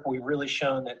first work we've really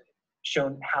shown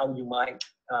how you might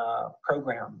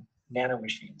program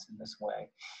nanomachines in this way.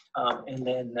 And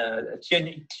then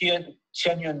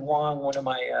Qianyun Wang, one of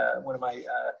my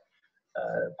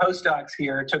postdocs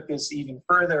here, took this even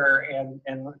further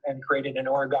and created an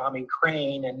origami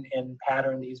crane and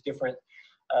patterned these different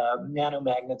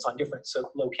nanomagnets on different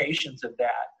locations of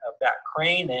that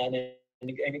crane, and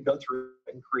go through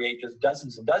and create just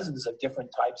dozens and dozens of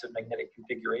different types of magnetic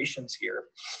configurations here.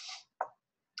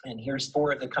 And here's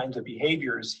 4 of the kinds of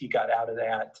behaviors he got out of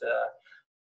that.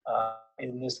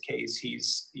 In this case,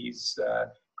 he's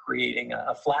creating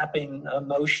a flapping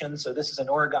motion. So this is an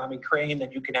origami crane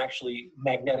that you can actually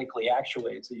magnetically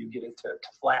actuate, so you get it to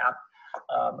flap.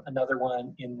 Another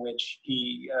one in which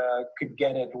he could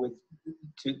get it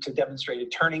to demonstrate a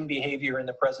turning behavior in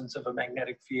the presence of a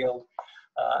magnetic field.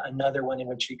 Another one in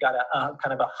which he got a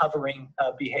kind of a hovering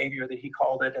behavior that he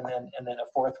called it, and then a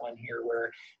 4th one here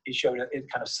where he showed it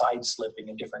kind of side slipping,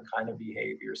 a different kind of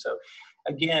behavior. So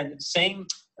again,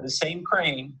 the same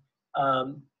crane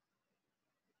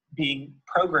being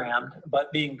programmed,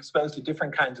 but being exposed to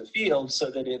different kinds of fields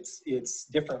so that its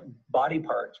different body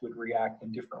parts would react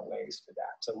in different ways to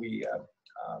that. So we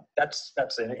that's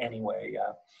in any way.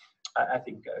 I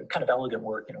think kind of elegant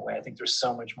work in a way. I think there's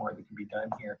so much more that can be done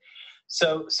here.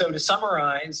 So to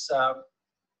summarize,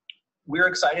 we're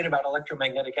excited about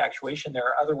electromagnetic actuation. There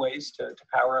are other ways to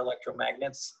power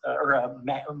electromagnets or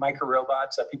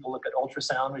microrobots. People look at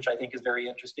ultrasound, which I think is very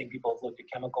interesting. People have looked at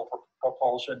chemical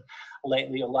propulsion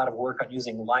lately. A lot of work on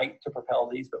using light to propel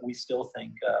these, but we still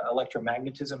think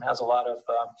electromagnetism has a lot of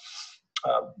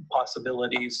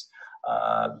possibilities.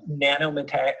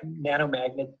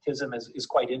 Nanomagnetism is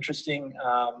quite interesting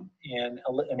and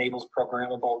enables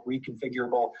programmable,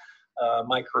 reconfigurable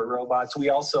microrobots. We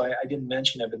also, I didn't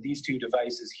mention it, but these 2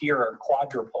 devices here are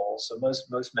quadrupoles. So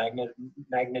most magnetic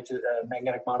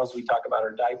models we talk about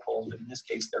are dipoles, but in this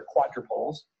case they're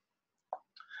quadrupoles.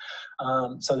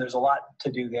 So there's a lot to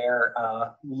do there,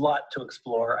 a lot to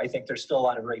explore. I think there's still a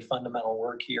lot of very fundamental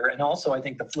work here. And also I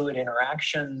think the fluid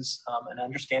interactions and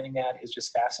understanding that is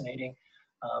just fascinating.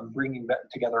 Bringing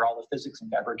together all the physics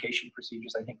and fabrication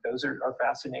procedures, I think those are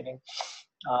fascinating.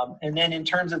 And then in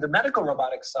terms of the medical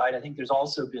robotics side, I think there's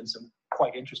also been some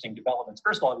quite interesting developments.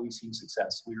 First of all, we've seen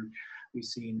success. We've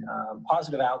seen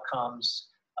positive outcomes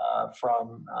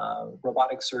from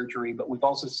robotic surgery, but we've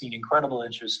also seen incredible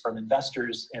interest from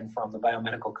investors and from the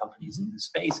biomedical companies in this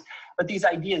space. But these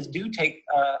ideas do take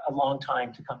a long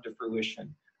time to come to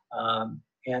fruition.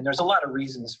 And there's a lot of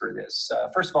reasons for this.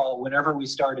 First of all, whenever we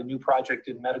start a new project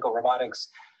in medical robotics,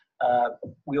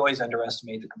 we always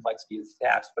underestimate the complexity of the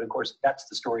task, but of course, that's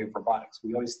the story of robotics.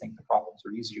 We always think the problems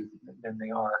are easier than they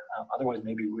are. Otherwise,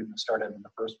 maybe we wouldn't have started in the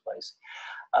first place.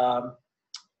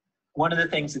 One of the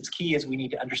things that's key is we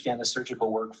need to understand the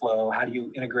surgical workflow. How do you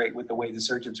integrate with the way the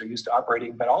surgeons are used to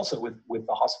operating, but also with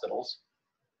the hospitals?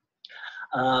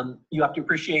 You have to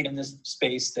appreciate in this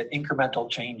space that incremental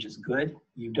change is good.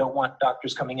 You don't want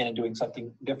doctors coming in and doing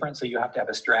something different, so you have to have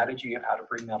a strategy of how to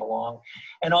bring that along.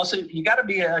 And also, you got to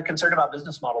be concerned about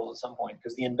business models at some point,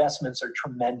 because the investments are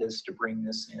tremendous to bring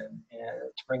this in,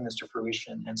 to bring this to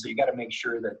fruition. And so you got to make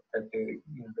sure that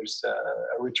there's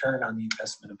a return on the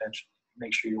investment eventually.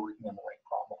 Make sure you're working on the right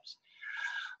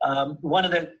problems. One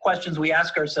of the questions we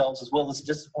ask ourselves is, will this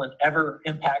discipline ever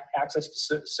impact access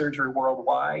to surgery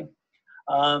worldwide?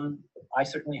 I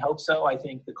certainly hope so. I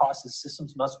think the cost of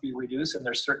systems must be reduced, and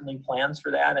there's certainly plans for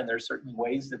that, and there's certainly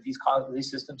ways that these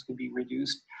systems can be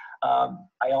reduced.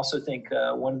 I also think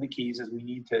one of the keys is we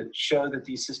need to show that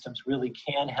these systems really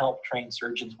can help train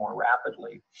surgeons more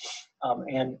rapidly.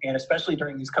 And especially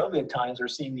during these COVID times, we're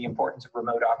seeing the importance of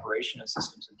remote operation of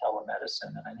systems in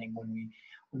telemedicine. And I think when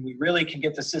we really can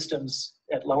get the systems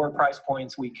at lower price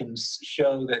points, we can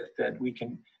show that we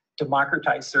can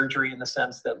democratize surgery in the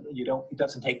sense that it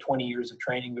doesn't take 20 years of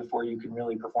training before you can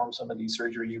really perform some of these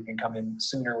surgery. You can come in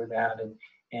sooner with that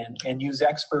and use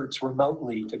experts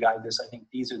remotely to guide this. I think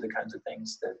these are the kinds of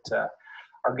things that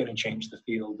are going to change the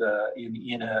field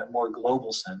in a more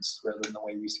global sense rather than the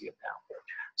way we see it now.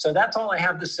 So that's all I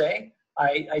have to say.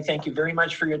 I thank you very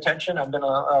much for your attention. I'm going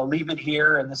to leave it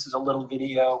here, and this is a little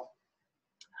video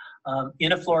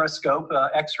in a fluoroscope,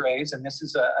 X-rays, and this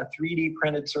is a 3D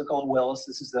printed circle of Willis.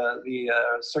 This is the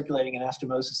circulating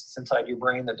anastomosis that's inside your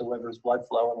brain that delivers blood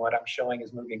flow, and what I'm showing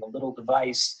is moving a little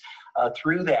device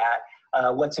through that.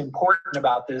 What's important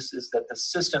about this is that the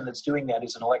system that's doing that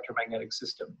is an electromagnetic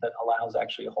system that allows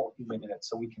actually a whole human in it,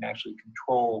 so we can actually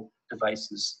control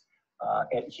devices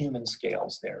at human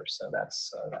scales there. So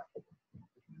that's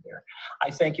there.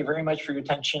 I thank you very much for your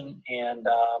attention, and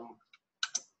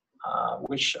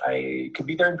wish I could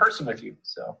be there in person with you.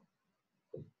 So,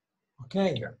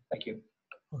 okay. Thank you.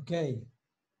 Okay.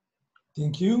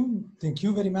 Thank you. Thank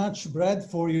you very much, Brad,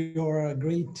 for your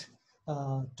great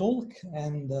talk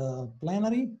and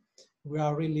plenary. We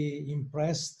are really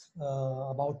impressed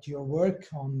about your work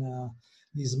on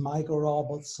these micro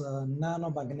robots,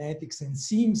 nanomagnetics, and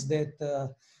seems that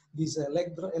this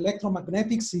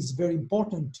electromagnetics is very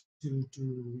important to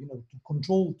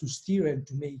control, to steer, and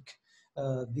to make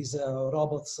these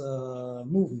robots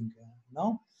moving.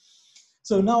 No?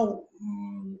 So now,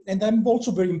 and I'm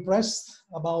also very impressed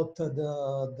about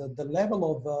the level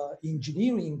of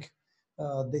engineering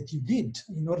that you did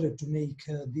in order to make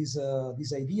these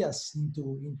ideas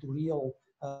into real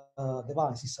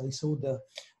devices. I saw the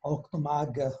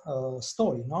Octomag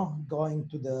story, no, going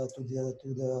to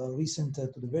the recent, to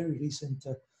the very recent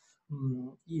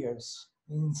years.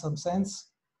 In some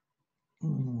sense,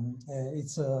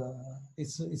 it's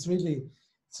really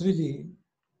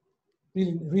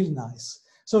nice.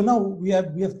 So now we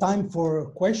have time for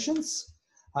questions.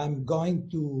 I'm going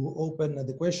to open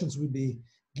the questions will be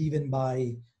given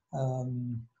by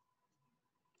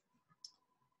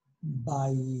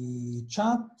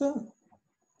chat.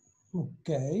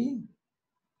 Okay.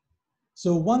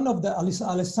 So one of the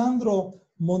Alessandro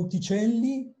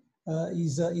Monticelli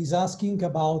is asking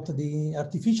about the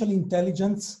artificial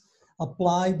intelligence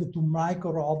applied to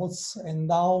micro robots and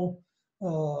how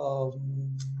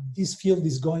this field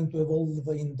is going to evolve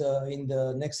in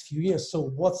the next few years. So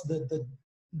what's the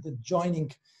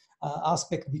joining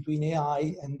aspect between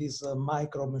AI and this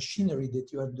micro machinery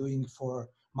that you are doing for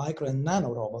micro and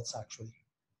nano robots, actually?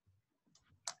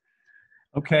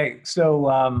 Okay, so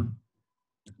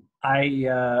I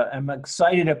am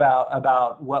excited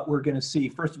about what we're going to see,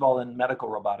 first of all, in medical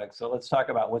robotics. So let's talk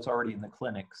about what's already in the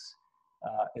clinics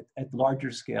at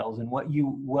larger scales. And what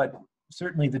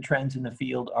certainly the trends in the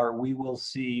field are, we will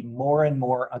see more and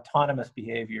more autonomous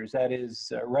behaviors. That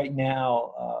is, right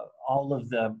now, all of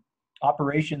the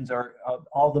operations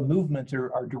all the movements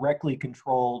are directly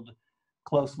controlled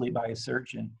closely by a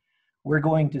surgeon. We're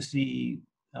going to see,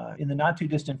 in the not too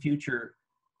distant future,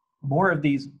 more of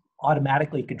these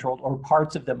automatically controlled, or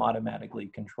parts of them automatically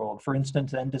controlled. For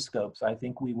instance, endoscopes. I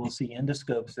think we will see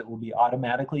endoscopes that will be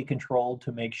automatically controlled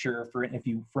to make sure, if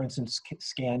you, for instance,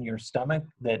 scan your stomach,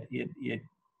 that it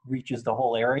reaches the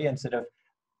whole area, instead of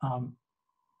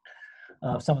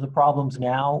some of the problems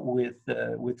now with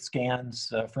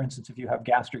scans. For instance, if you have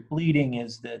gastric bleeding,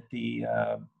 is that the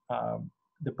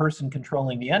person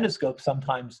controlling the endoscope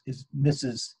sometimes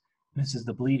misses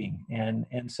the bleeding,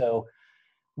 and so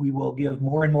we will give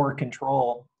more and more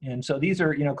control. And so these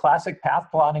are, classic path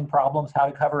plotting problems, how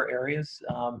to cover areas.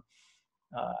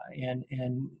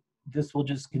 And this will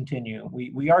just continue.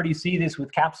 We already see this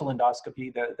with capsule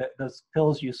endoscopy, those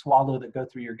pills you swallow that go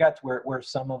through your guts, where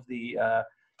some of the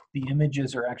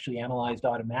images are actually analyzed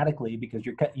automatically, because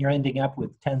you're ending up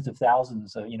with tens of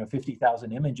thousands,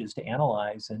 50,000 images to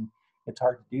analyze, and it's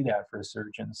hard to do that for a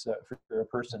surgeon, so for a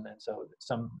person, and so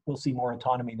we'll see more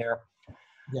autonomy there.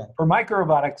 Yeah. For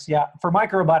microrobotics,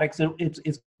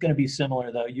 it's going to be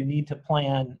similar though. You need to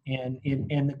plan, and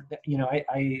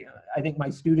I think my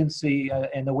students see,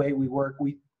 and the way we work,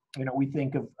 we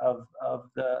think of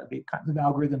the kinds of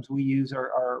algorithms we use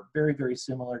are very, very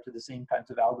similar to the same kinds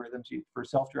of algorithms used for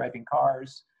self-driving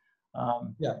cars,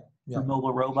 for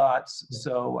mobile robots. Yeah.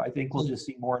 So I think we'll just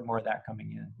see more and more of that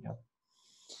coming in. Yeah.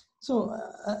 So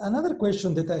another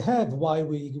question that I have, why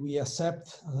we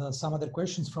accept some other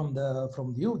questions from the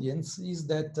audience, is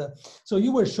that so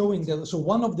you were showing that, so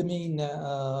one of the main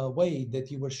way that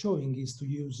you were showing is to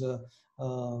use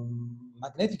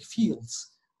magnetic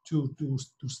fields to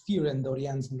steer and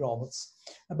orient robots.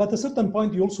 But at a certain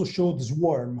point, you also showed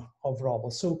swarm of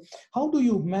robots. So how do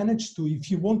you manage to, if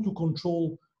you want to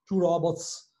control two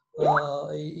robots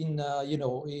in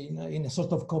a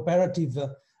sort of cooperative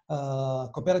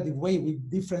way with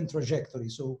different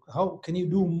trajectories? So how can you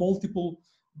do multiple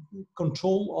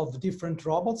control of different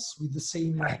robots with the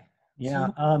same? Yeah.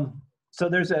 So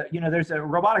there's a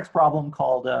robotics problem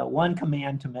called one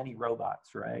command to many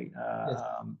robots, right? Yes.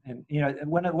 And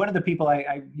one of the people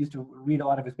I used to read a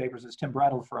lot of his papers is Tim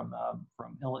Brettel from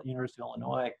University of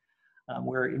Illinois,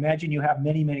 where imagine you have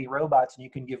many robots, and you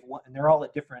can give one, and they're all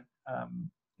at different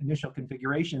initial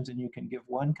configurations, and you can give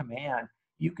one command.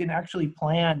 You can actually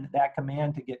plan that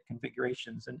command to get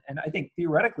configurations, and I think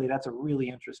theoretically that's a really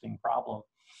interesting problem.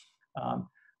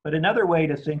 But another way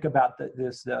to think about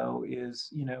this, though,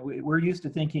 is, we're used to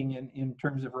thinking in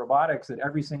terms of robotics that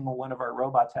every single one of our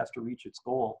robots has to reach its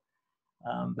goal.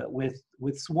 But with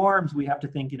swarms, we have to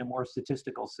think in a more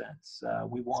statistical sense.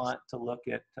 We want to look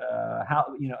at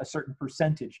how, a certain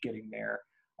percentage getting there.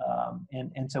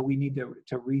 And so we need to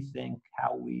rethink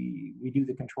how we do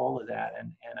the control of that.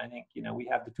 And I think, we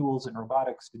have the tools in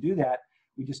robotics to do that.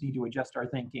 We just need to adjust our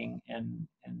thinking and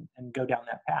go down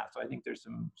that path. So I think there's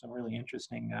some really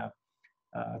interesting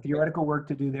theoretical work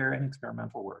to do there and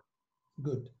experimental work.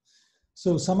 Good.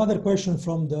 So some other question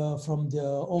from the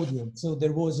audience. So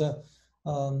there was a,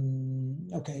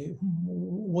 okay,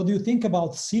 what do you think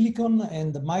about silicon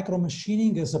and micro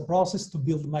machining as a process to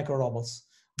build micro robots?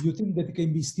 Do you think that it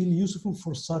can be still useful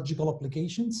for surgical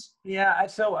applications? Yeah,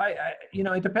 so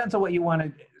it depends on what you want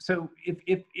to. So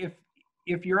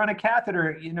if you're on a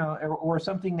catheter, or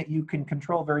something that you can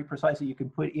control very precisely, you can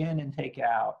put in and take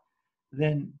out,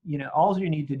 then all you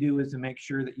need to do is to make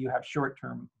sure that you have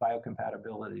short-term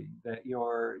biocompatibility. That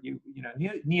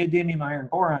neodymium iron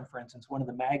boron, for instance, one of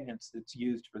the magnets that's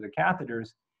used for the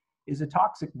catheters, is a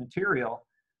toxic material,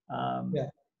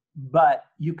 but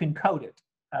you can coat it.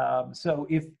 So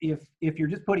if you're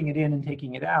just putting it in and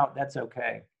taking it out, that's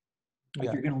okay. Yeah.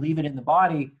 If you're going to leave it in the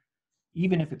body,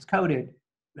 even if it's coated,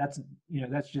 that's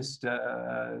just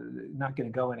not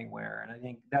going to go anywhere. And I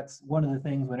think that's one of the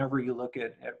things whenever you look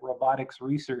at robotics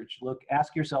research,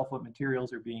 ask yourself what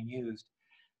materials are being used.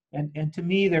 And to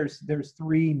me, there's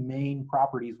three main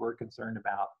properties we're concerned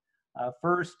about.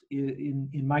 First, in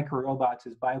microrobots,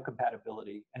 is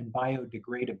biocompatibility and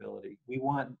biodegradability. We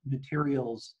want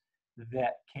materials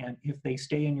that can, if they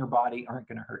stay in your body, aren't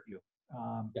going to hurt you.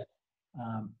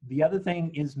 The other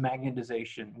thing is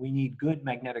magnetization. We need good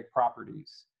magnetic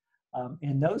properties.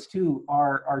 And those two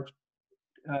are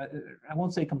I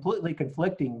won't say completely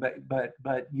conflicting, but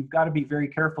you've got to be very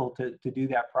careful to do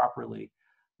that properly.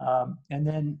 And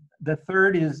then the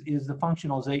third is the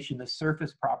functionalization, the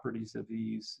surface properties of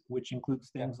these, which includes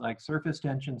things like surface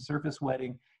tension, surface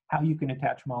wetting, how you can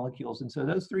attach molecules. And so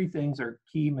those three things are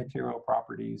key material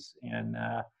properties. And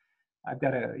I've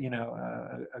got a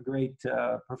great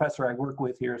professor I work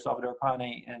with here, Salvador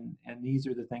Pane, and these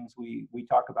are the things we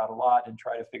talk about a lot and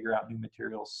try to figure out new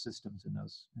material systems in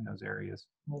those areas.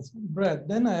 Yes. Brad,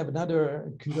 then I have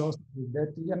another curiosity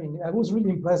that, I was really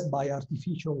impressed by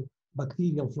artificial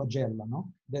bacterial flagella, no?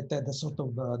 That had a sort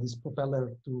of this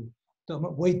propeller to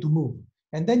way to move.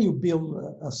 And then you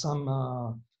build some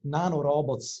nano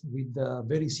robots with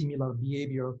very similar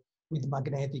behavior with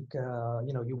magnetic,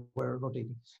 you were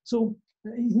rotating. So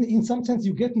in some sense,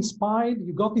 you got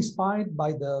inspired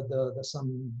by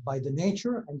the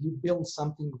nature, and you build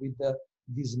something with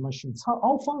these machines.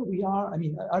 How far we are?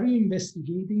 Are you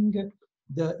investigating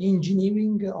the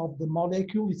engineering of the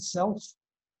molecule itself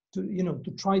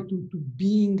to try to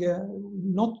being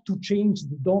not to change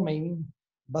the domain,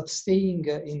 but staying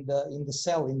in the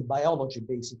cell, in the biology,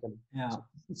 basically. Yeah. So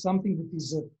it's something that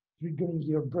is triggering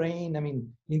your brain. I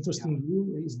mean, interesting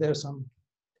you. Is there some?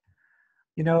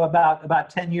 You know, about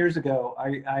 10 years ago,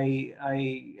 I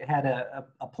had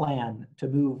a plan to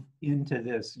move into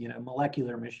this, you know,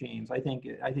 molecular machines. I think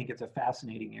it's a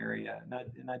fascinating area,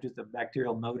 not just the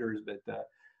bacterial motors, but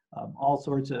all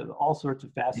sorts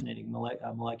of fascinating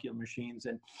molecular machines,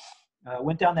 and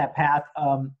went down that path.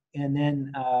 And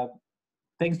then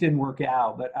things didn't work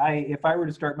out. But if I were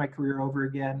to start my career over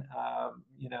again,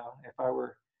 you know, if I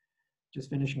were just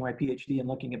finishing my PhD and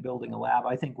looking at building a lab,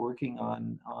 I think working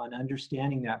on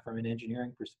understanding that from an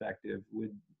engineering perspective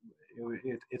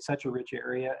it's such a rich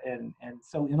area and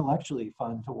so intellectually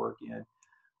fun to work in.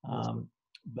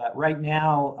 But right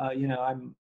now, you know,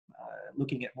 I'm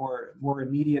looking at more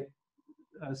immediate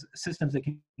systems that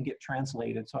can get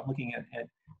translated. So I'm looking at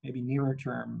maybe nearer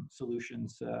term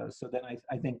solutions. So then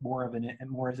I think more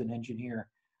as an engineer.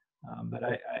 But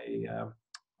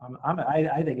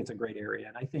I think it's a great area,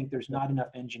 and I think there's not enough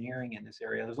engineering in this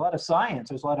area. There's a lot of science,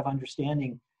 there's a lot of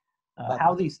understanding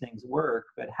how these things work,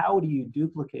 but how do you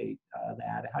duplicate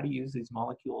that? How do you use these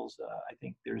molecules? I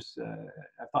think there's,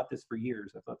 I've thought this for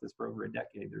years. I've thought this for over a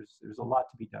decade. There's a lot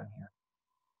to be done here.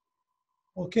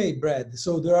 Okay, Brad.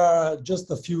 So there are just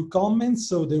a few comments.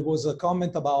 So there was a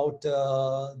comment about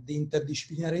the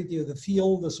interdisciplinarity of the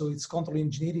field. So it's control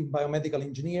engineering, biomedical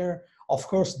engineer. Of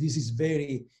course, this is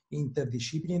very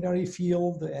interdisciplinary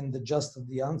field, and just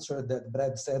the answer that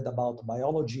Brad said about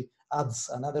biology adds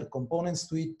another components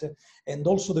to it. And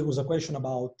also there was a question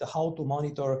about how to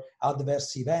monitor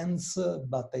adverse events,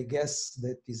 but I guess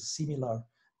that is similar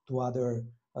to other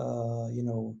you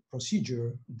know,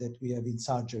 procedure that we have in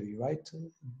surgery, right,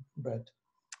 Brad?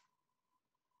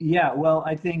 Yeah, well,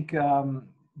 I think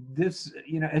this,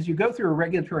 you know, as you go through a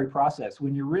regulatory process,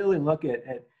 when you really look at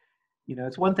you know,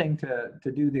 it's one thing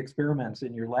to do the experiments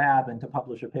in your lab and to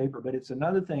publish a paper, but it's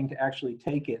another thing to actually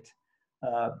take it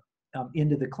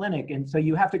into the clinic. And so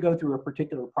you have to go through a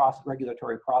particular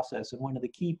regulatory process. And one of the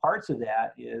key parts of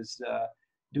that is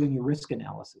doing your risk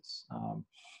analysis.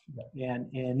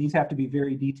 And these have to be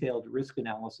very detailed risk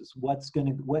analysis. What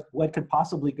could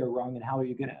possibly go wrong, and how are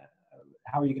you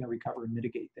gonna recover and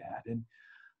mitigate that? And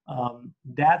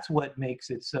that's what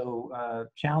makes it so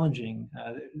challenging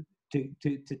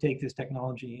to take this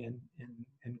technology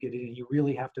and get it in. You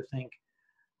really have to think,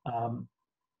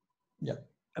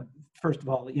 first of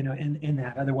all, you know, in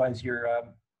that. Otherwise,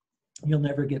 you'll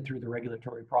never get through the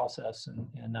regulatory process.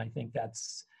 And I think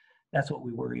that's what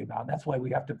we worry about. That's why we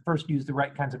have to first use the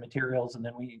right kinds of materials, and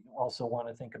then we also want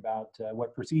to think about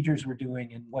what procedures we're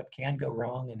doing and what can go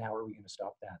wrong, and how are we going to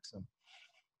stop that. So.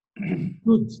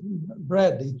 Good,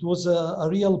 Brad. It was a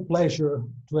real pleasure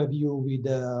to have you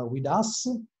with us.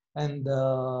 And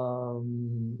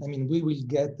I mean, we will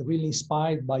get really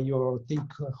inspired by your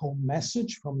take-home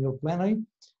message from your plenary.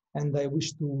 And I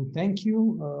wish to thank you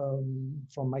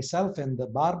from myself and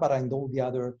Barbara and all the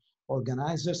other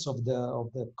organizers of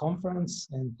the conference.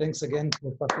 And thanks again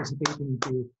for participating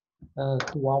to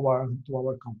our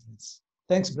conference.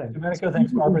 Thanks, Brad. Domenico,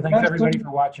 thanks, Barbara. Thanks everybody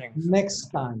for watching. Next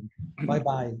time.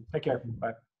 Bye-bye. Take care.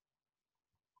 Bye.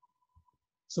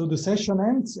 So the session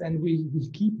ends, and we will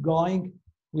keep going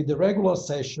with the regular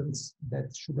sessions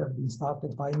that should have been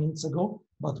started 5 minutes ago,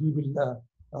 but we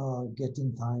will get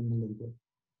in time later.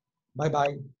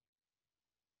 Bye-bye.